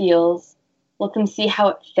how it feels. Let them see how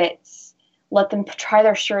it fits. Let them try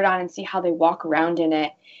their shirt on and see how they walk around in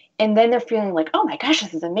it. And then they're feeling like, oh my gosh,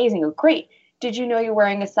 this is amazing. Oh, great. Did you know you're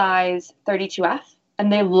wearing a size 32F?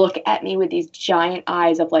 And they look at me with these giant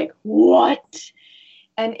eyes of like, what?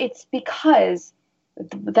 And it's because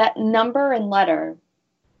that number and letter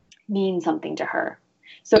mean something to her.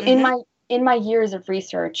 So in my years of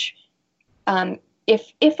research,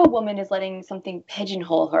 if a woman is letting something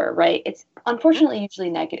pigeonhole her, right, it's unfortunately usually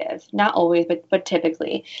negative. Not always, but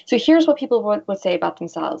typically. So here's what people would say about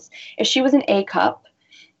themselves. If she was an A cup,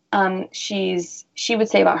 she would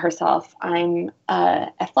say about herself, I'm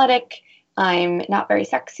athletic, I'm not very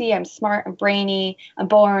sexy, I'm smart, I'm brainy, I'm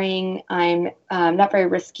boring, I'm not very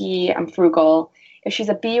risky, I'm frugal. If she's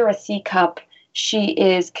a B or a C cup, she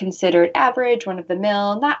is considered average, run of the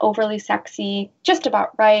mill, not overly sexy, just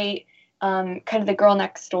about right. Kind of the girl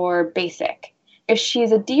next door, basic. If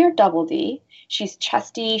she's a D or double D, she's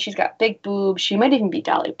chesty, she's got big boobs, she might even be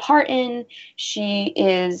Dolly Parton, she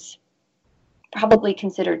is probably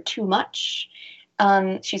considered too much,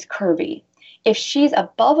 she's curvy. If she's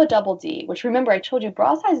above a double D, which remember I told you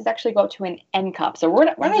bra sizes actually go up to an N cup, so we're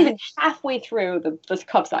not even halfway through the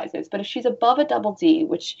cup sizes, but if she's above a double D,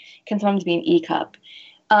 which can sometimes be an E cup,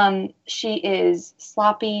 she is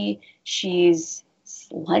sloppy, she's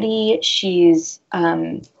slutty, she's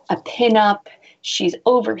a pinup, she's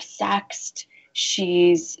oversexed,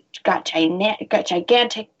 she's got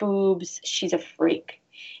gigantic boobs, she's a freak.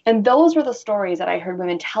 And those were the stories that I heard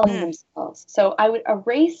women telling themselves. So I would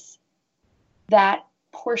erase that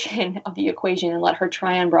portion of the equation and let her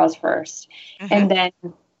try on bras first, and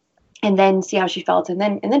then see how she felt, and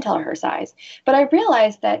then tell her size. But I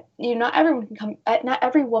realized that not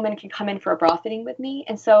every woman can come in for a bra fitting with me,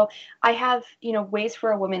 and so I have ways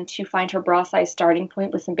for a woman to find her bra size starting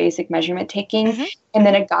point with some basic measurement taking, and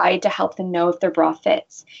then a guide to help them know if their bra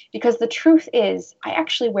fits. Because the truth is, I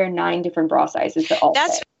actually wear 9 different bra sizes that all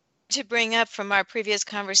fit. To bring up from our previous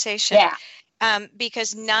conversation. Yeah.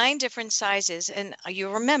 Because 9 different sizes, and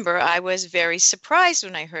you remember I was very surprised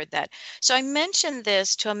when I heard that. So I mentioned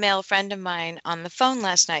this to a male friend of mine on the phone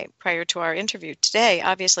last night prior to our interview today,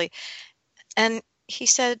 obviously. And he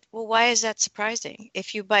said, well, why is that surprising?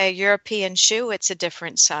 If you buy a European shoe, it's a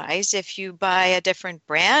different size. If you buy a different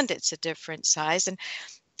brand, it's a different size. And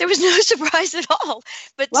there was no surprise at all.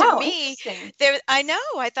 But Wow, to me, I know,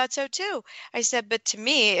 I thought so too. I said, but to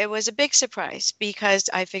me, it was a big surprise because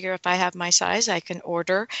I figure if I have my size, I can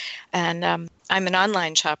order. And I'm an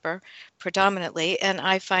online shopper predominantly. And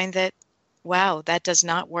I find that, wow, that does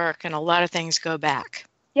not work. And a lot of things go back.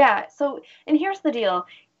 Yeah. So, and here's the deal.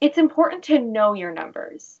 It's important to know your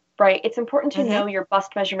numbers, right? It's important to know your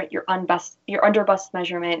bust measurement, your under bust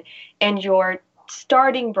measurement, and your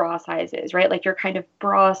starting bra sizes, right? Like your kind of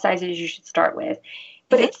bra sizes you should start with.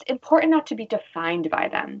 But it's important not to be defined by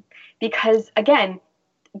them because, again,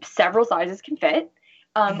 several sizes can fit.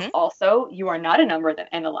 Also, you are not a number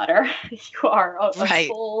and a letter. You are a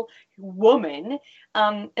full woman.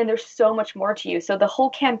 And there's so much more to you. So the whole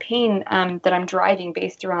campaign that I'm driving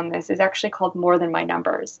based around this is actually called More Than My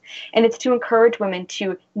Numbers. And it's to encourage women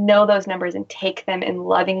to know those numbers and take them and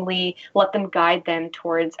lovingly let them guide them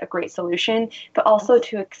towards a great solution, but also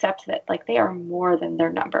to accept that like they are more than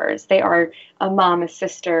their numbers. They are a mom, a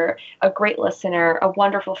sister, a great listener, a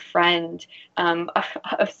wonderful friend,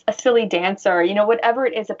 a silly dancer, you know, whatever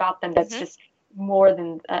it is about them that's just more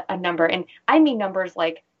than a number. And I mean numbers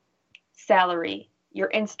like salary, your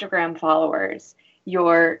Instagram followers,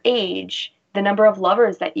 your age, the number of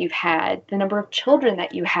lovers that you've had, the number of children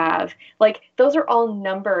that you have. Like those are all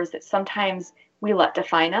numbers that sometimes we let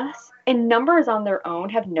define us. And numbers on their own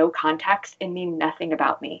have no context and mean nothing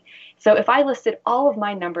about me. So if I listed all of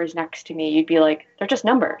my numbers next to me, you'd be like, they're just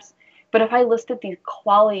numbers. But if I listed these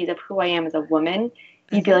qualities of who I am as a woman,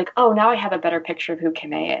 you'd be like, oh, now I have a better picture of who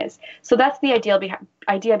Kimay is. So that's the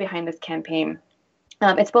idea behind this campaign.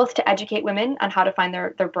 It's both to educate women on how to find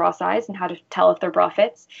their bra size and how to tell if their bra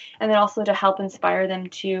fits, and then also to help inspire them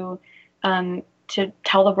to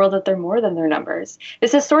tell the world that they're more than their numbers.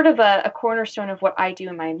 This is sort of a cornerstone of what I do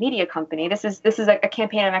in my media company. This is a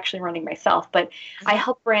campaign I'm actually running myself, but I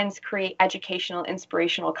help brands create educational,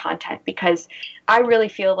 inspirational content because I really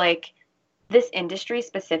feel like this industry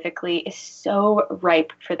specifically is so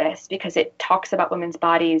ripe for this because it talks about women's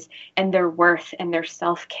bodies and their worth and their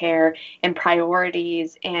self-care and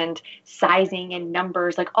priorities and sizing and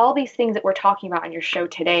numbers, like all these things that we're talking about on your show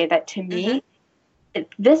today that to me,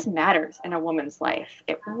 this matters in a woman's life.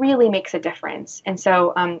 It really makes a difference. And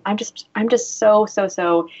so I'm just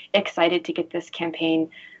so excited to get this campaign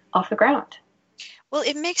off the ground. Well,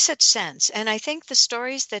 it makes such sense. And I think the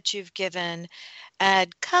stories that you've given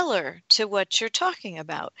add color to what you're talking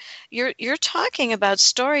about. You're talking about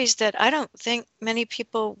stories that I don't think many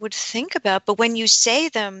people would think about, but when you say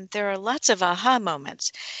them, there are lots of aha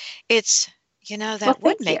moments. It's, you know, that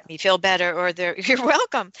would make me feel better, or you're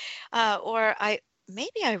welcome. Or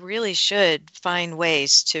maybe I really should find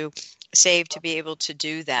ways to save to be able to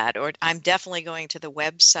do that, or I'm definitely going to the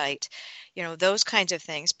website, you know, those kinds of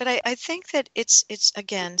things. But I think that it's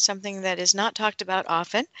again something that is not talked about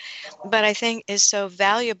often, but I think is so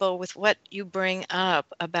valuable with what you bring up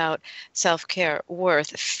about self-care,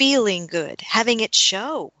 worth, feeling good, having it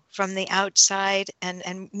show from the outside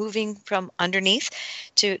and moving from underneath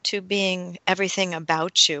to being everything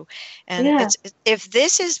about you. And if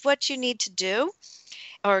this is what you need to do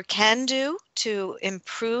or can do to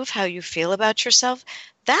improve how you feel about yourself,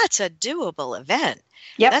 that's a doable event.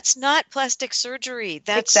 Yep. That's not plastic surgery.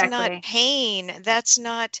 That's not pain. That's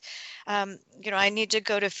not, I need to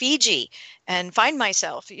go to Fiji and find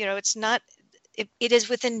myself. You know, it's not, it is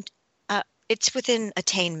within, it's within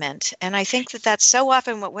attainment. And I think that that's so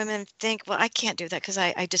often what women think, well, I can't do that because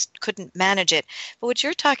I just couldn't manage it. But what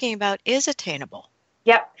you're talking about is attainable.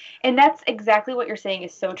 Yep. And that's exactly what you're saying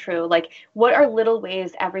is so true. Like, what are little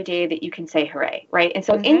ways every day that you can say hooray, right? And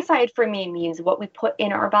so inside for me means what we put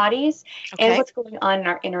in our bodies and what's going on in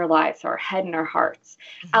our inner lives, so our head and our hearts.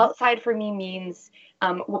 Outside for me means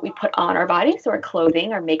what we put on our bodies, so our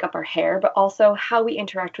clothing, our makeup, our hair, but also how we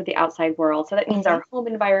interact with the outside world. So that means our home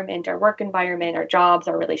environment, our work environment, our jobs,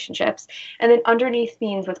 our relationships. And then underneath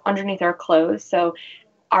means what's underneath our clothes. So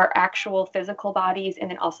our actual physical bodies, and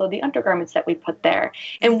then also the undergarments that we put there.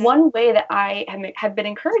 And one way that I have been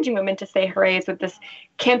encouraging women to say hooray is with this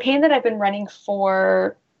campaign that I've been running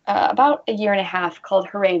for about a year and a half called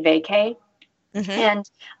Hooray Vacay. And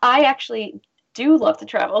I actually do love to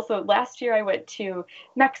travel. So last year I went to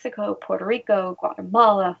Mexico, Puerto Rico,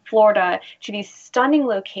 Guatemala, Florida, to these stunning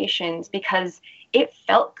locations because it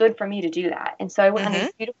felt good for me to do that. And so I went on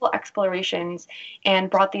these beautiful explorations and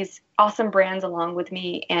brought these awesome brands along with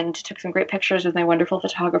me and took some great pictures with my wonderful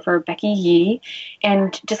photographer, Becky Yee,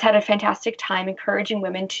 and just had a fantastic time encouraging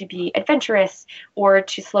women to be adventurous or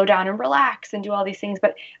to slow down and relax and do all these things.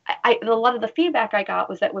 But a lot of the feedback I got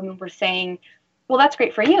was that women were saying, well, that's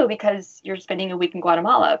great for you because you're spending a week in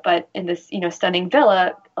Guatemala, but in this, stunning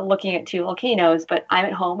villa looking at 2 volcanoes, but I'm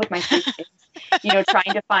at home with my 3 kids,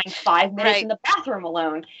 trying to find 5 minutes in the bathroom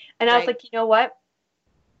alone. And I was like, you know what?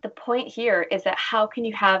 The point here is that how can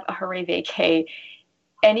you have a hooray vacay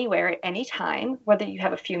anywhere at any time, whether you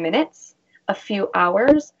have a few minutes, a few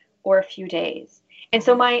hours, or a few days. And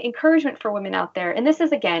so my encouragement for women out there, and this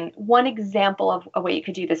is, again, one example of a way you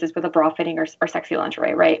could do this is with a bra fitting or sexy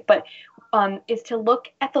lingerie, right? But is to look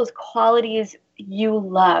at those qualities you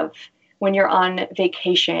love when you're on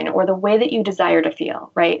vacation or the way that you desire to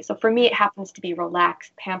feel, right? So for me, it happens to be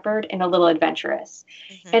relaxed, pampered, and a little adventurous.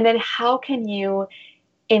 And then how can you,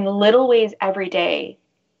 in little ways every day,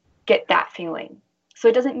 get that feeling? So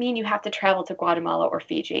it doesn't mean you have to travel to Guatemala or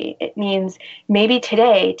Fiji. It means maybe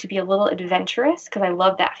today, to be a little adventurous, because I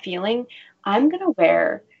love that feeling, I'm going to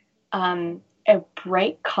wear a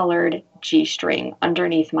bright colored G-string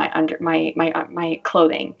underneath my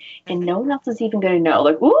clothing, and no one else is even going to know.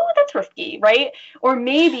 Like, ooh, that's risky, right? Or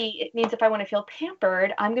maybe it means if I want to feel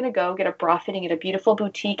pampered, I'm going to go get a bra fitting at a beautiful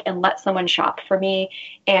boutique and let someone shop for me,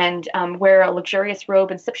 and wear a luxurious robe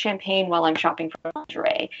and sip champagne while I'm shopping for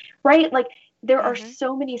lingerie, right? Like, there are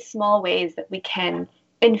so many small ways that we can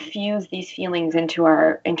infuse these feelings into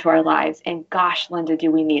our lives. And gosh, Linda,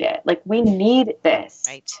 do we need it? Like, we need this.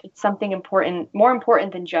 Right. It's something important, more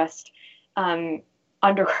important than just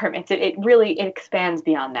undergarments. It really expands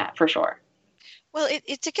beyond that, for sure. Well,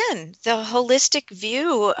 it's again, the holistic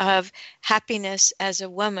view of happiness as a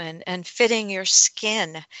woman and fitting your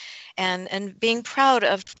skin and being proud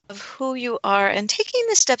of who you are and taking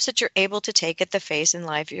the steps that you're able to take at the phase in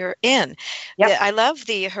life you're in. Yep. I love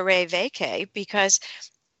the Hooray Vacay because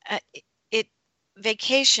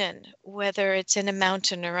vacation, whether it's in a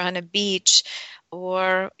mountain or on a beach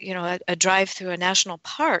or, a drive through a national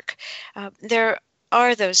park, there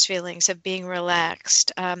are those feelings of being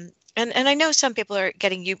relaxed. And I know some people are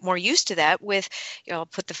getting more used to that with, I'll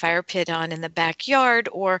put the fire pit on in the backyard,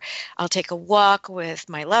 or I'll take a walk with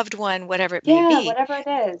my loved one, whatever it may be. Yeah, whatever it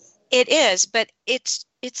is. It is, but it's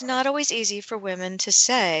not always easy for women to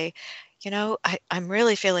say, I'm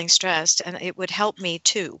really feeling stressed and it would help me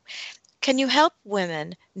too. Can you help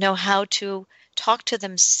women know how to talk to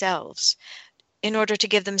themselves in order to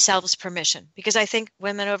give themselves permission? Because I think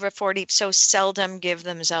women over 40 so seldom give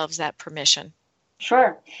themselves that permission.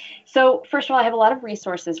 Sure. So first of all, I have a lot of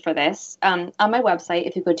resources for this. On my website,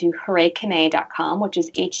 if you go to hooraykimay.com, which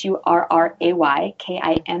is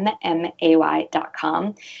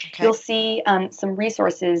HURRAYKIMMAY.com, you'll see some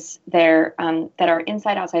resources there that are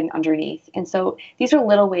inside, outside, and underneath. And so these are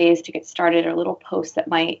little ways to get started, or little posts that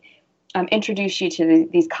might introduce you to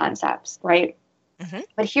these concepts, right? Mm-hmm.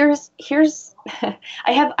 But here's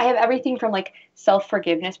I have everything from like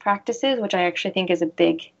self-forgiveness practices, which I actually think is a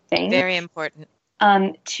big thing. Very important.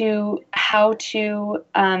 To how to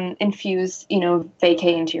infuse,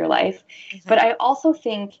 vacay into your life. Mm-hmm. But I also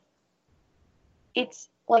think it's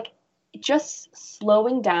like just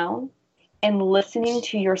slowing down and listening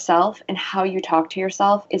to yourself and how you talk to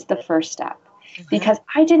yourself is the first step. Mm-hmm. Because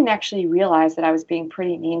I didn't actually realize that I was being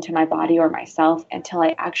pretty mean to my body or myself until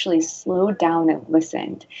I actually slowed down and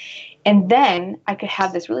listened. And then I could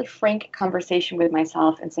have this really frank conversation with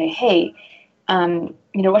myself and say, hey,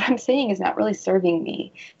 what I'm saying is not really serving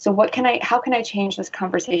me. So how can I change this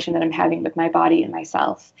conversation that I'm having with my body and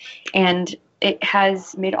myself? And it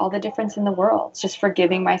has made all the difference in the world. It's just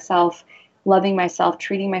forgiving myself, loving myself,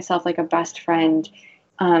 treating myself like a best friend,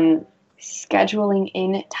 scheduling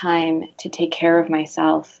in time to take care of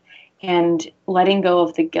myself, and letting go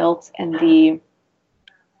of the guilt and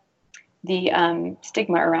the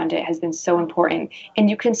stigma around it has been so important. And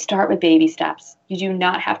you can start with baby steps. You do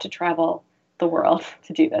not have to travel the world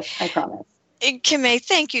to do this, I promise. Kimay,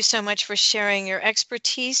 thank you so much for sharing your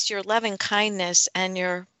expertise, your loving kindness, and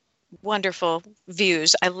your wonderful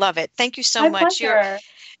views. I love it. Thank you so much. Pleasure.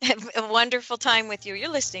 A wonderful time with you. You're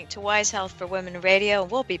listening to Wise Health for Women Radio.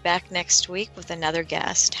 We'll be back next week with another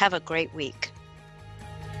guest. Have a great week.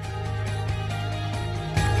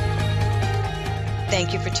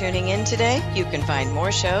 Thank you for tuning in today. You can find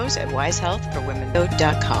more shows at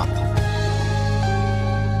wisehealthforwomen.com.